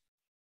finger,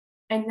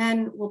 and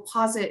then will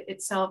posit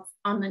itself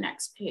on the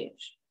next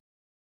page.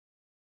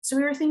 So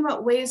we were thinking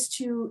about ways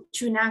to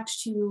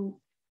enact, to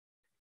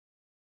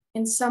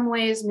in some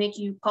ways make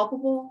you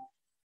culpable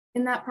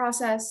in that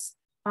process,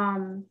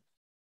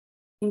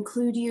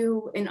 include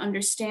you in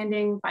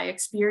understanding by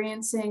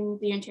experiencing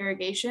the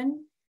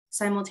interrogation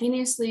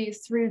simultaneously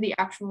through the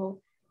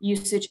actual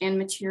usage and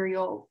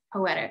material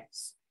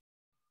poetics.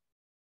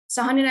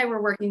 Sahand and I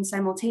were working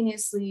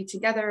simultaneously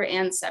together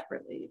and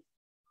separately.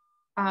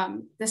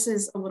 This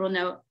is a little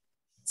note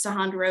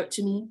Sahand wrote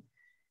to me.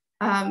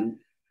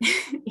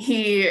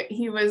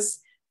 He was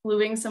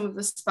gluing some of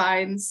the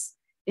spines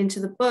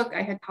into the book.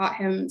 I had taught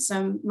him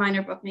some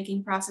minor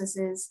bookmaking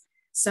processes.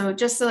 So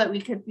just so that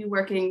we could be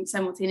working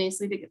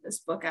simultaneously to get this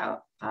book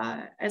out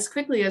as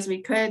quickly as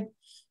we could.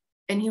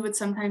 And he would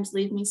sometimes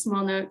leave me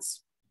small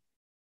notes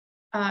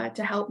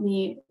to help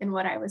me in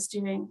what I was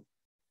doing.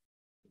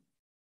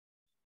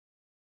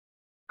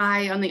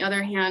 I, on the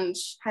other hand,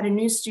 had a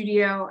new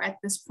studio at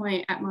this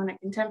point at Mona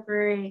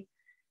Contemporary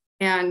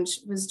and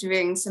was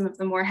doing some of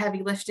the more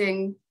heavy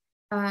lifting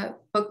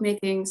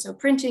bookmaking. So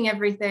printing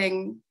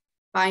everything,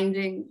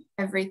 binding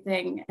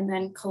everything, and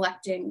then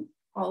collecting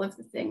all of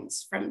the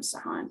things from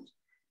Sahand.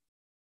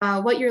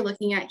 What you're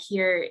looking at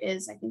here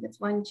is, I think it's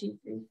 1, 2,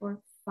 3, 4,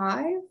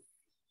 5.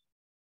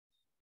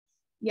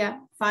 Yeah,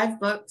 5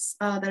 books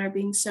that are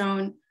being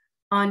sewn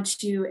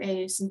onto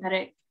a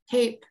synthetic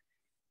tape.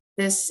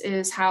 This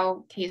is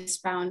how case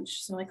bound,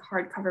 so like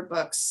hardcover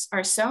books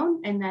are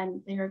sewn, and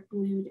then they are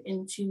glued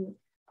into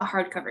a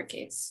hardcover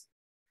case.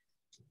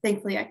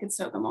 Thankfully, I could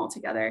sew them all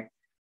together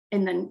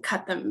and then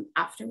cut them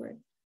afterward.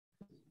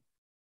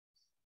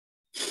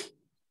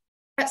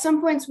 At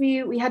some points,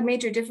 we had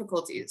major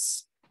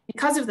difficulties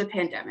because of the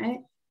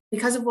pandemic,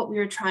 because of what we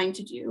were trying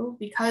to do,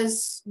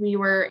 because we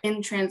were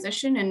in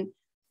transition, and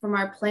from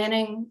our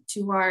planning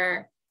to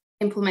our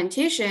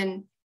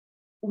implementation,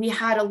 we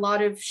had a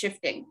lot of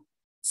shifting.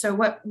 So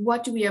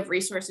what do we have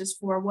resources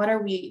for? What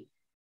are we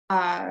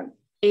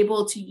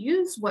able to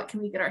use? What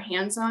can we get our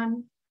hands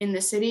on in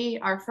the city?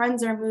 Our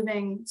friends are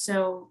moving,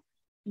 so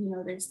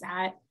there's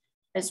that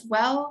as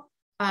well.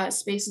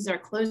 Spaces are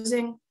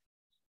closing.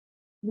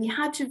 We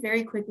had to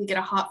very quickly get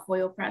a hot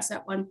foil press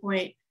at one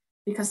point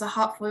because the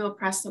hot foil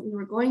press that we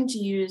were going to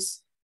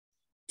use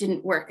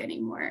didn't work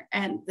anymore.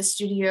 And the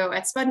studio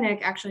at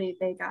Sputnik, actually,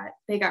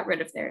 they got rid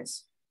of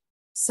theirs.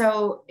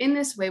 So in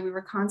this way, we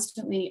were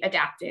constantly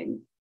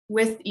adapting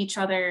with each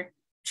other,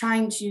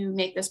 trying to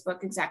make this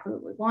book exactly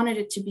what we wanted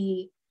it to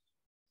be,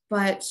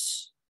 but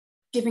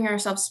giving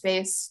ourselves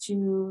space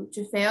to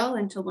fail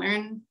and to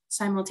learn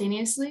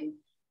simultaneously.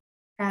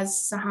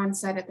 As Sahand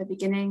said at the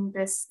beginning,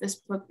 this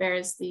book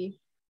bears the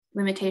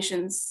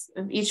limitations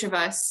of each of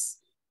us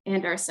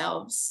and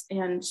ourselves.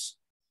 And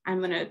I'm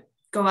going to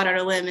go out on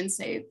a limb and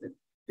say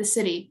the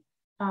city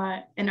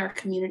and our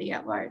community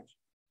at large.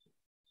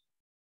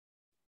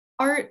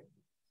 Art,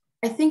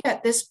 I think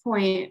at this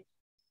point,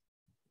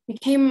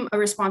 became a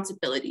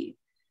responsibility.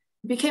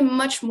 It became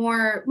much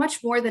more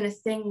than a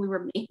thing we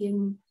were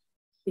making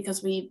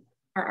because we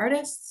are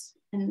artists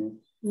and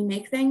we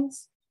make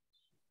things.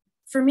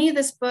 For me,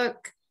 this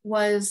book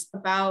was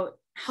about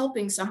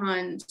helping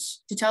Sahand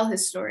to tell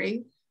his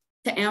story,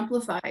 to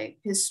amplify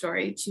his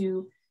story,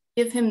 to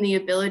give him the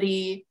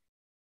ability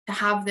to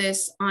have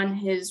this on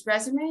his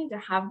resume, to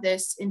have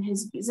this in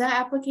his visa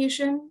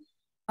application,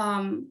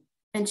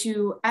 and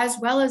to, as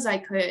well as I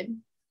could,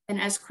 and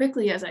as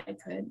quickly as I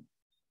could,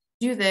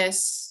 do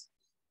this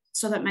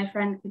so that my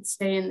friend could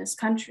stay in this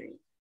country.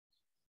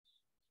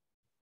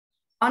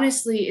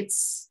 Honestly,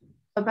 it's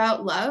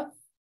about love.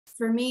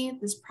 For me,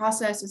 this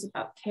process is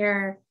about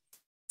care.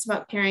 It's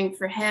about caring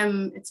for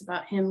him. It's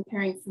about him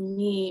caring for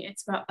me.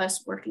 It's about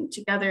us working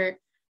together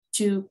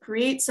to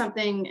create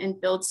something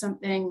and build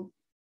something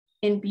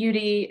in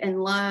beauty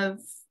and love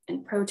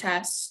and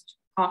protest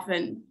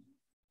often.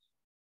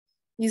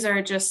 These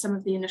are just some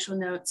of the initial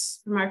notes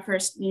from our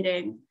first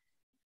meeting.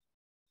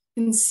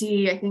 You can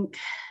see, I think,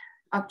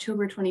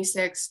 October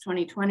 26,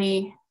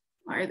 2020,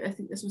 or I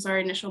think this was our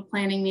initial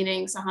planning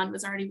meeting. Sahand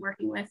was already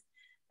working with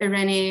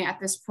Irene at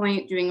this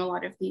point, doing a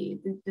lot of the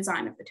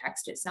design of the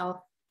text itself.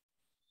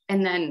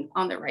 And then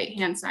on the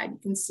right-hand side, you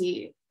can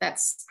see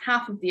that's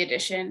half of the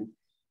edition.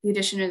 The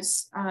edition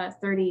is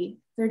 30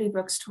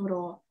 books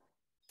total,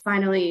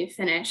 finally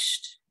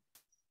finished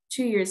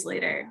 2 years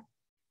later.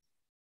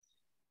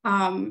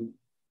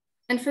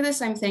 And for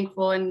this, I'm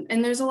thankful.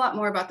 And there's a lot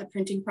more about the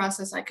printing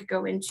process I could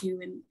go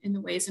into in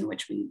the ways in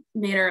which we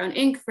made our own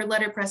ink for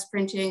letterpress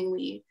printing.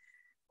 We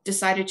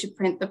decided to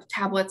print the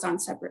tablets on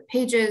separate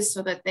pages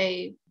so that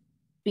they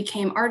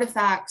became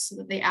artifacts, so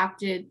that they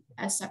acted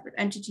as separate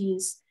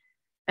entities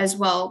as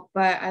well.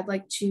 But I'd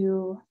like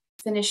to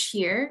finish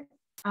here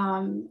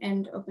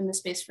and open the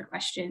space for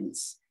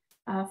questions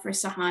for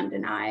Sahand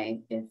and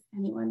I, if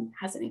anyone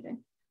has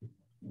anything.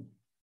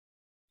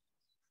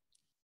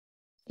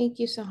 Thank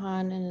you,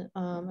 Sahand and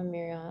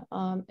Amira.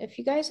 If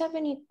you guys have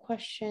any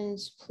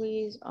questions,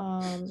 please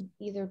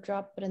either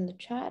drop it in the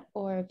chat,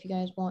 or if you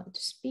guys want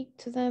to speak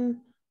to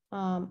them,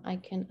 I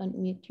can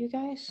unmute you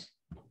guys.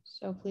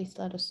 So please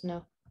let us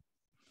know.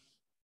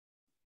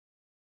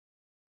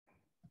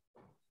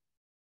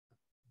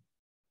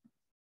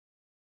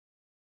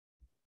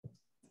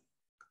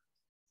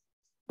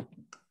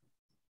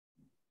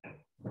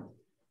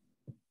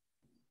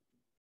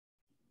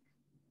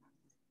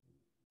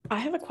 I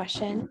have a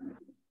question.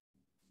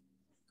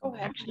 Go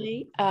ahead.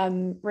 Actually,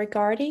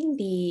 regarding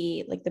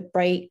the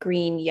bright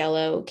green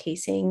yellow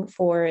casing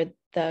for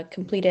the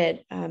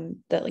completed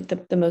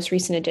the most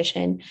recent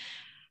edition,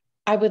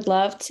 I would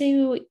love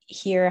to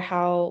hear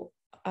how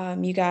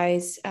you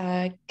guys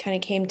kind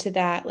of came to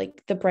that,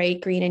 like the bright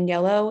green and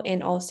yellow,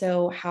 and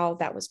also how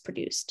that was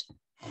produced.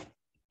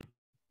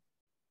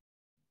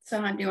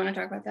 Sahand, do you want to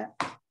talk about that?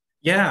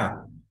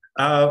 Yeah.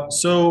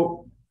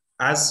 So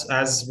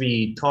as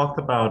we talked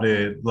about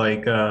it,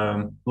 like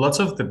lots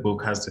of the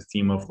book has the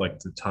theme of like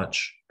the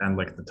touch and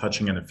like the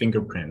touching and the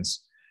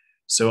fingerprints.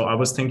 So I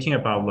was thinking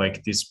about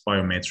like these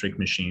biometric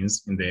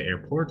machines in the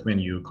airport when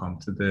you come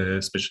to the,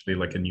 especially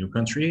like a new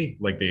country,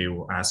 like they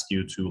will ask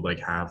you to like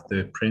have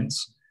the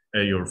prints,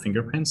 your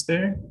fingerprints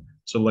there.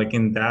 So like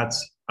in that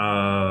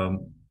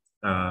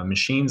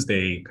machines,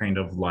 they kind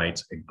of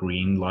light a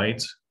green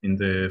light in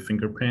the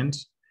fingerprint.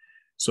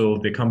 So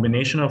the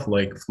combination of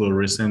like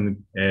fluorescent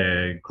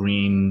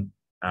green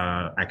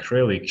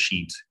acrylic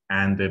sheet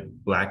and the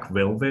black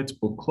velvet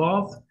book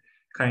cloth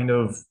kind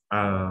of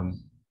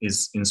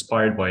is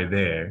inspired by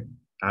there.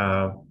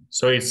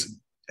 So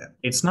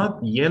it's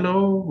not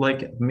yellow,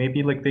 like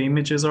maybe like the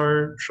images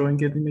are showing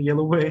it in a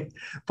yellow way,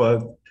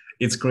 but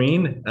it's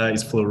green,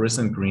 it's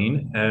fluorescent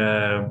green.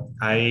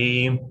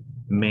 I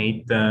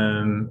made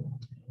them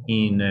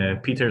in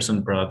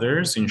Peterson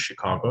Brothers in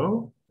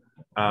Chicago.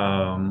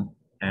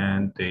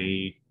 And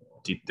they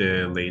did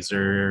the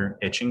laser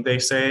etching, they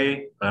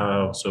say.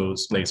 So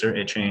it's laser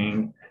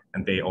etching,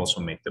 and they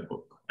also make the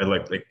book,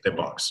 like the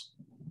box.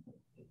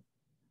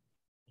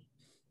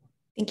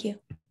 Thank you.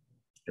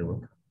 You're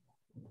welcome.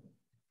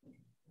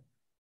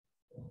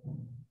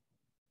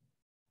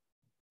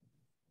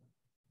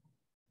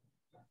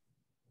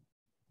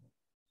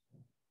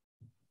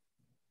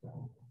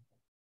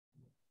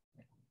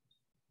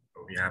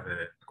 We have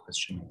a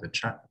question in the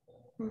chat.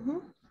 Mm-hmm.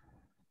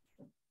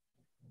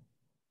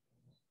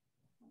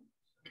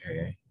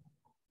 Okay.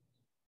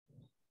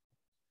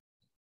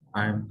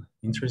 I'm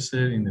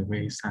interested in the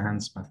way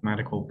Sahand's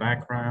mathematical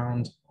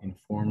background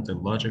informed the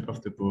logic of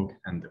the book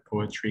and the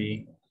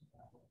poetry.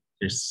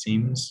 There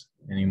seems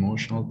an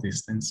emotional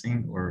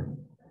distancing or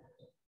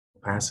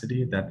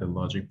opacity that the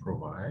logic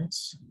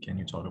provides. Can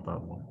you talk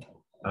about more?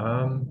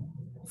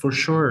 For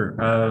sure.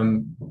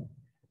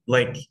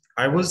 Like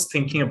I was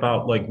thinking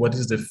about like what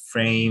is the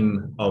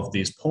frame of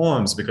these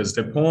poems, because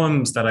the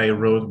poems that I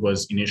wrote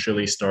was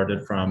initially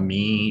started from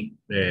me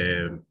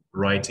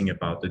writing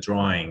about the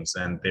drawings,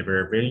 and they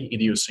were very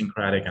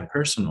idiosyncratic and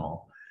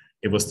personal.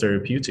 It was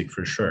therapeutic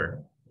for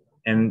sure.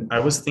 And I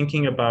was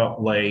thinking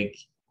about like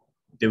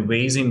the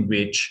ways in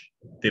which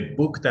the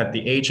book that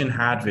the agent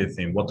had with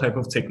him, what type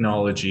of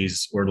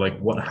technologies or like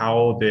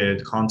how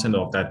the content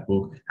of that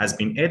book has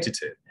been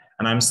edited.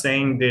 And I'm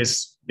saying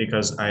this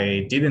because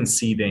I didn't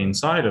see the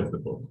inside of the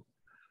book.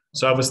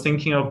 So I was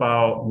thinking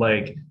about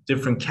like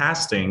different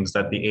castings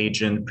that the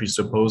agent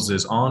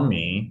presupposes on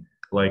me,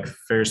 like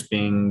first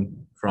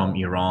being from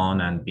Iran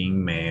and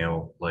being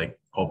male, like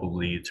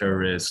probably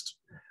terrorist,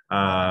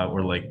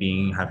 or like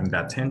having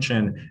that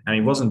tension. And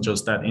it wasn't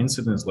just that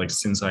incident. Like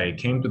since I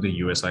came to the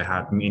US, I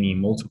had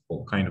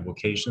multiple kind of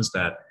occasions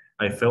that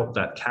I felt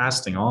that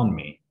casting on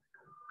me.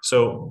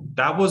 So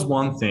that was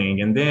one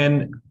thing. And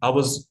then I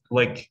was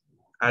like,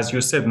 as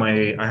you said,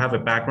 I have a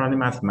background in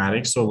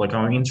mathematics, so like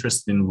I'm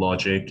interested in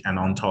logic and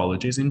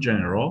ontologies in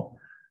general.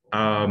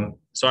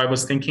 So I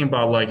was thinking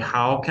about like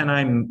how can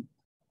I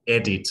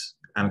edit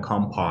and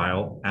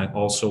compile and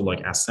also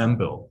like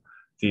assemble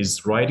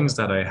these writings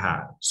that I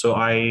had. So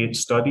I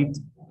studied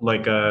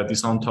like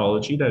this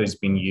ontology that is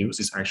being used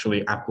is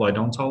actually applied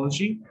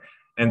ontology,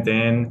 and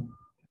then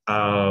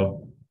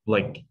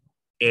like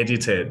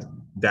edited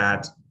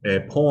that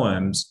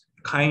poems,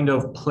 kind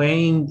of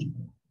playing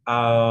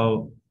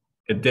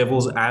a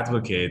devil's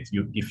advocate,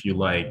 if you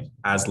like,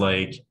 as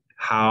like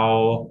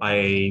how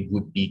I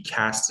would be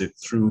casted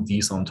through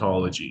these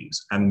ontologies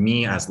and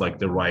me as like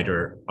the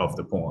writer of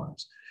the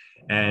poems.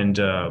 And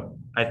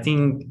I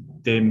think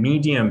the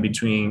medium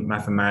between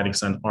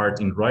mathematics and art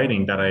in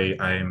writing that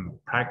I'm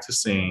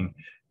practicing,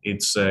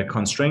 it's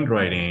constraint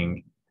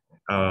writing,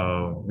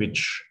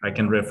 which I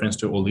can reference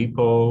to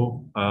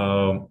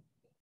Oulipo,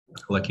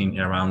 like in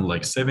around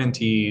like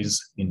 70s,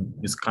 in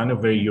this kind of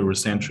very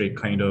Eurocentric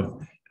kind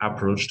of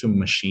approach to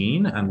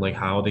machine and like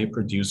how they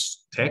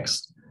produce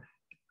text.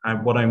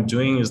 What I'm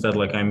doing is that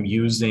like I'm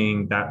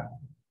using that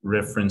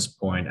reference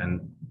point,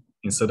 and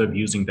instead of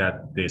using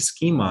the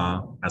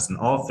schema as an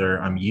author,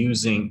 I'm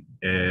using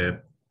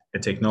a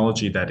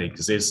technology that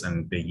exists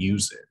and they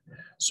use it.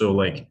 So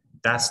like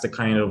that's the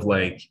kind of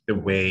like the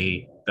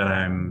way that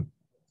I'm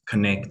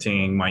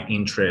connecting my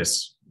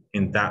interests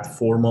in that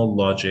formal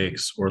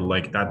logics or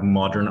like that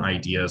modern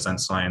ideas and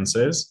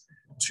sciences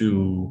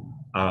to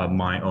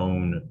my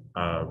own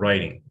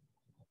writing.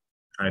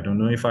 I don't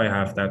know if I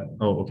have that.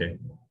 Oh, okay,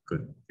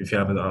 good. If you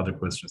have other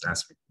questions,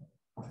 ask me.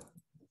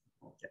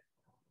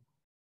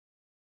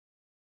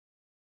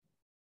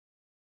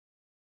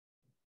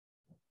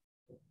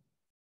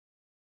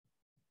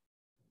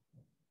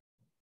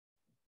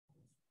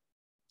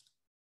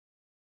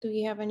 Do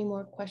we have any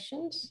more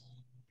questions?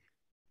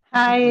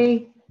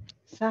 Hi,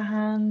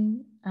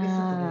 Sahand.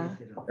 Hello.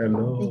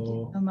 Thank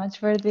you so much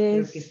for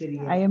this.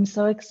 I am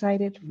so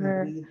excited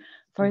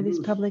for this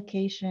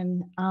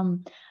publication.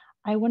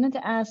 I wanted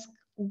to ask,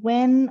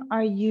 when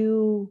are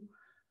you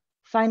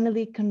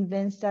finally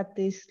convinced that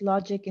this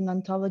logic in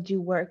ontology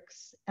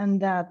works and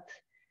that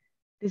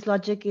this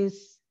logic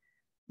is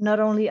not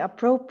only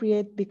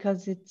appropriate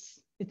because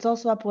it's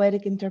also a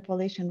poetic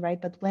interpolation,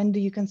 right? But when do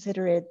you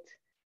consider it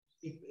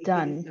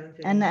done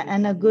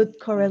and a good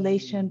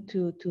correlation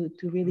to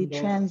really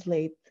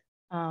translate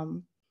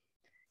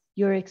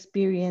your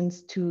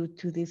experience to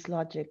this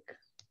logic?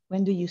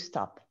 When do you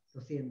stop?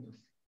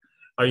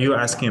 Are you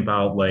asking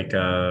about like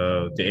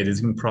the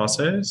editing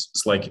process?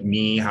 It's like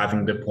me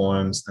having the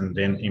poems and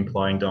then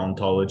implying the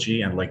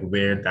ontology and like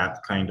where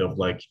that kind of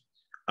like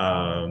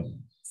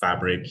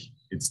fabric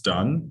it's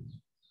done.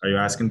 Are you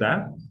asking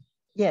that?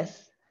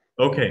 Yes.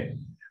 Okay.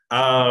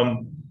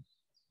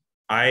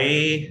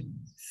 I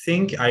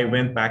think I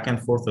went back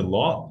and forth a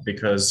lot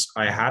because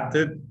I had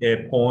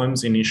the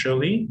poems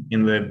initially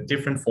in the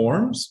different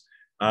forms,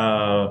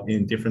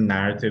 in different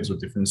narratives or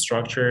different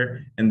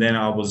structure. And then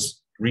I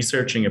was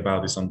researching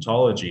about this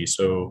ontology.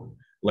 So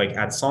like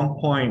at some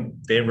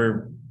point they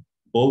were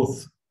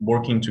both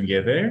working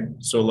together.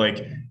 So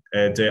like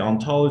the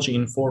ontology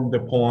informed the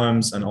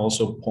poems and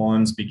also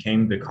poems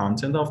became the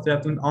content of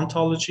that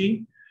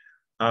ontology.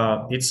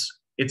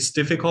 It's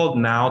difficult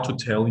now to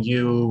tell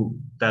you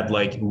that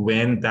like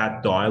when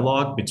that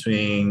dialogue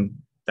between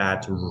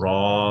that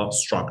raw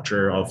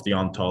structure of the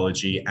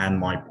ontology and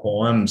my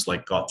poems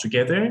like got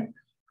together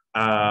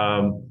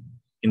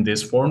in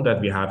this form that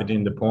we have it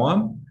in the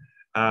poem.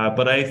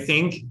 But I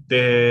think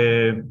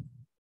the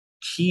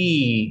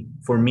key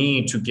for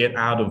me to get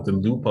out of the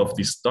loop of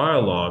this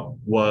dialogue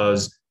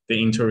was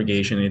the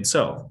interrogation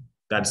itself.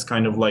 That's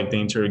kind of like the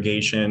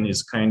interrogation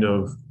is kind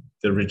of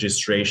the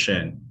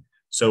registration.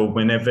 So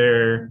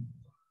whenever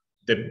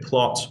the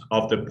plot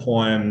of the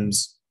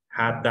poems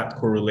had that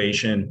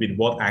correlation with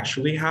what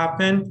actually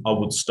happened, I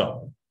would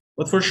stop.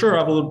 But for sure,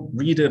 I will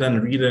read it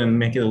and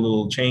make it a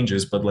little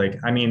changes. But like,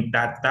 I mean,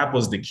 that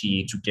was the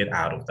key to get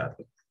out of that.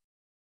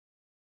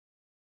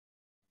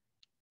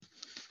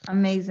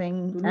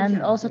 Amazing.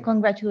 And also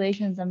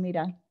congratulations,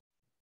 Amira.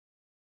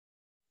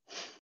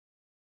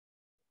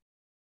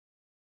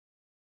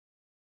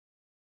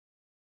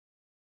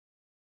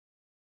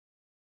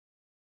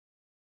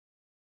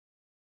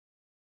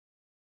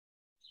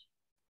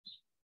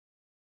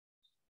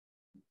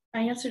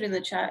 I answered in the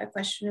chat a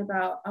question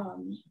about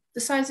the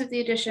size of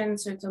the edition.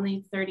 So it's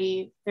only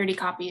 30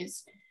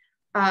 copies.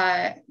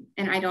 And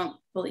I don't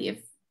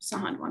believe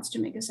Sahand wants to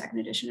make a second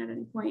edition at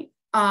any point.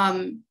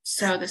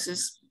 So this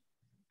is,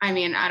 I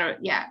mean,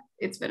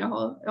 it's been a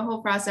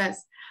whole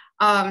process.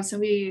 So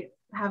we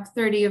have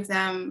 30 of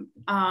them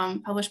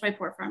published by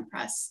Portfront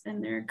Press,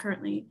 and they're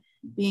currently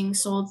being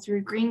sold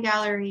through Green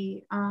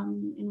Gallery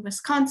in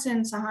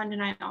Wisconsin. Sahand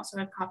and I also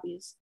have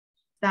copies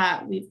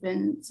that we've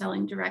been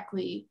selling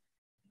directly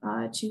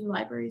to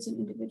libraries and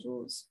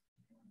individuals.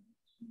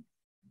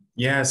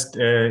 Yes,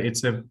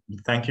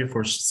 thank you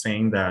for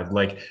saying that.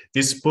 Like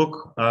this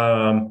book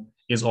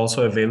is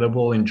also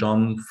available in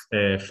John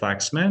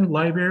Flaxman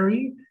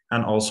Library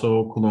and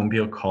also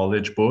Columbia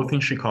College, both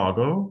in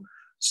Chicago.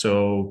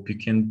 So you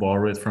can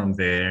borrow it from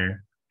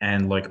there.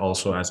 And like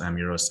also, as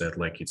Amira said,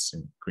 like it's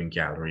in Green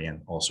Gallery,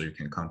 and also you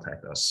can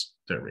contact us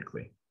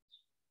directly.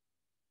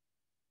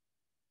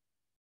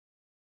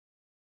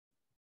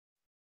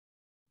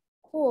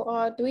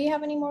 Cool. Do we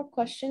have any more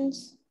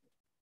questions?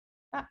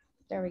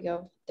 There we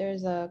go.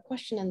 There's a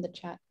question in the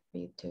chat for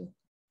you too.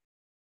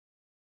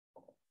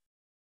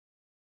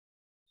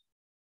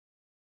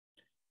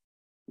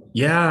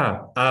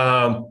 Yeah.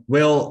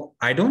 Well,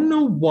 I don't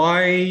know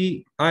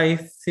why I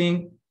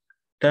think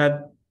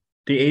that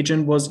the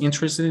agent was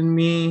interested in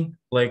me.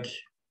 Like,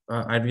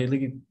 I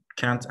really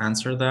can't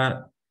answer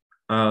that.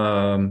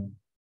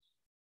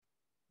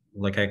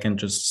 Like I can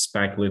just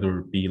speculate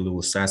or be a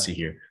little sassy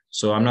here.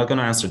 So I'm not going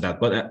to answer that.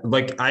 But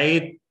like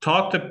I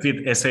talked with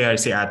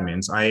SAIC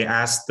admins. I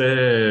asked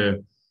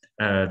the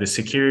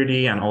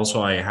security, and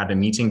also I had a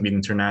meeting with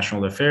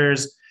international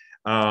affairs.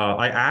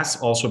 I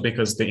asked also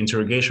because the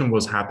interrogation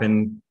was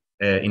happening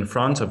in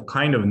front of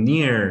kind of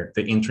near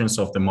the entrance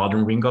of the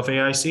modern wing of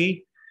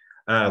AIC,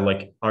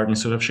 like Art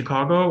Institute of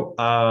Chicago.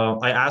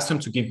 I asked them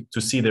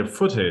to see their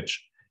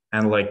footage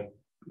and like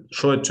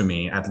show it to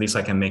me. At least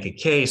I can make a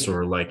case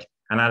or like.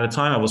 And at the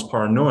time I was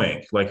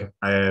paranoid. Like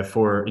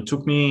it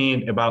took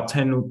me about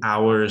 10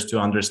 hours to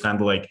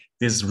understand like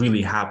this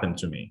really happened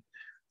to me.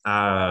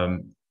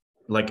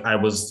 Like I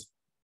was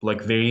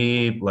like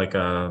very like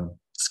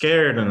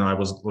scared, and I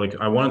was like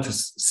I wanted to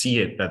see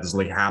it that this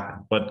like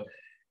happened. But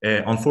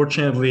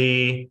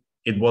unfortunately,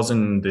 it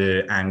wasn't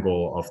the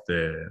angle of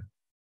the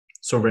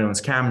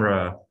surveillance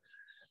camera.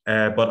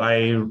 But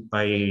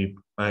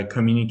I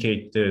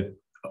communicated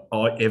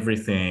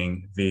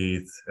everything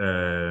with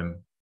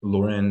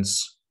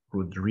Lawrence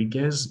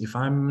Rodriguez, if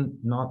I'm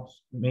not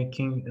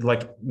making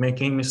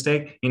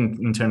mistake, in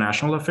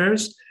international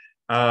affairs.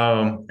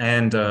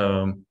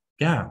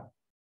 Yeah.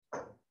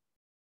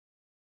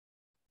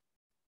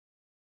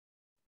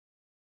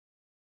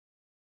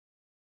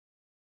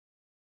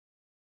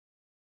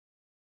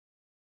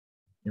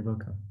 You're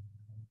welcome.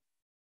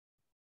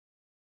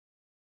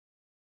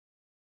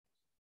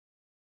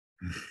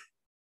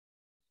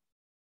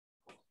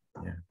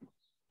 Yeah.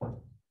 All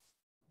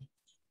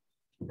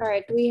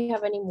right, do we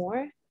have any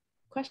more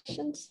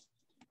questions?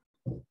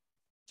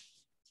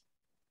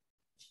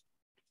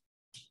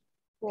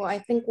 Well, I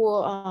think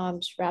we'll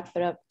just wrap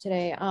it up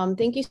today.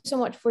 Thank you so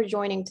much for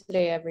joining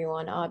today,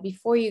 everyone.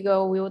 Before you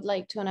go, we would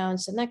like to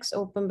announce the next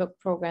open book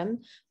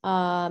program.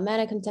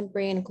 Mana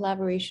Contemporary, in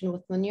collaboration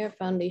with Monira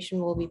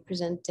Foundation, will be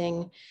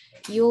presenting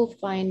You'll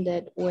Find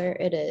It Where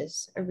It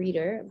Is, a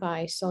Reader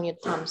by Sonia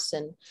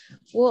Thompson.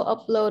 We'll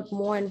upload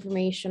more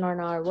information on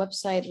our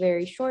website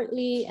very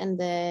shortly, and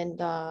then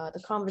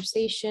the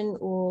conversation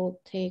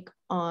will take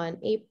on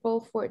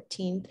April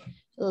 14th,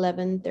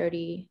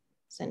 11:30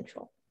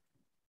 Central.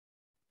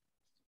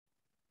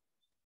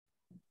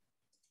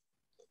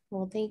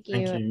 Well, thank you,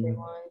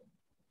 everyone.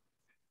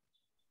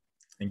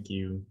 Thank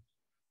you.